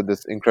is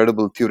this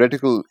incredible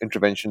theoretical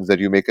interventions that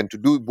you make, and to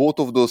do both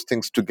of those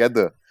things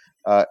together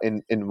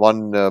in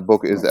one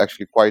book is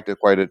actually quite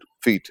a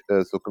feat.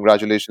 So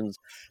congratulations.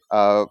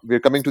 We're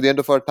coming to the end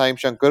of our time,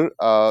 Shankar.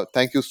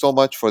 Thank you so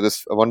much for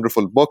this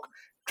wonderful book,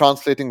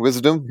 Translating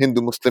Wisdom,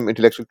 Hindu-Muslim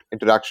Intellectual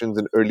Interactions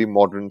in Early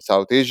Modern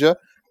South Asia,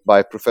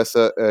 by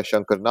Professor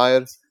Shankar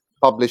Nair,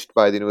 published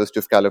by the University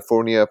of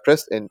California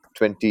Press in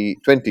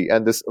 2020.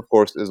 And this, of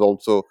course, is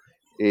also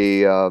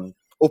a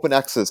open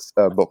access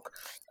book.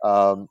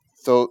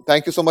 So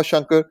thank you so much,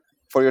 Shankar,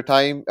 for your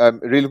time. I'm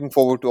really looking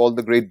forward to all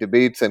the great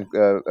debates and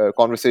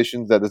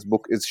conversations that this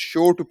book is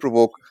sure to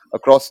provoke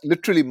across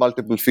literally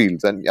multiple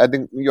fields. And I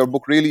think your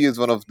book really is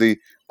one of the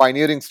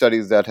pioneering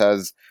studies that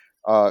has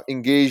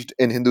engaged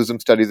in Hinduism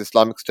studies,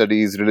 Islamic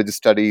studies, religious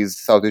studies,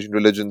 South Asian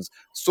religions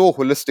so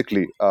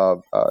holistically.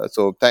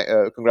 So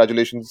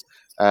congratulations,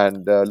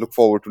 and look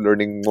forward to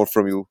learning more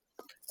from you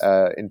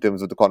in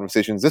terms of the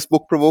conversations this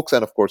book provokes,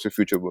 and of course your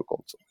future work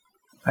also.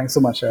 Thanks so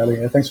much,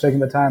 Ali. Thanks for taking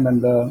the time,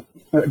 and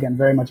again,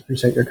 very much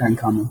appreciate your kind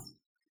comments.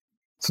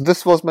 So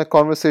this was my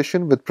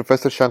conversation with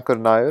Professor Shankar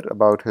Nair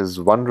about his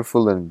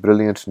wonderful and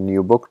brilliant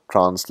new book,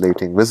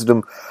 Translating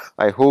Wisdom.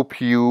 I hope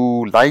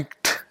you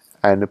liked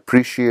and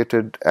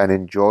appreciated and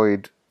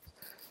enjoyed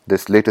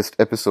this latest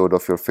episode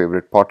of your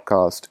favorite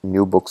podcast,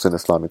 New Books in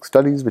Islamic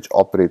Studies, which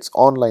operates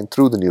online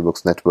through the New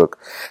Books Network.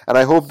 And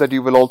I hope that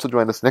you will also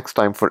join us next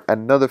time for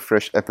another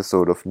fresh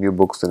episode of New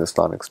Books in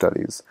Islamic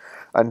Studies.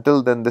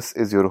 Until then, this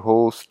is your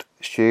host,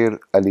 Sher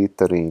Ali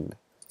Tareen,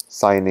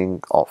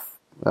 signing off.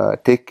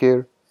 Take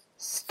care,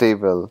 stay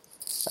well,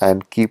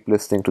 and keep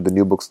listening to the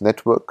New Books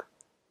Network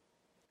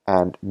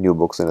and New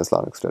Books in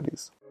Islamic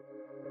Studies.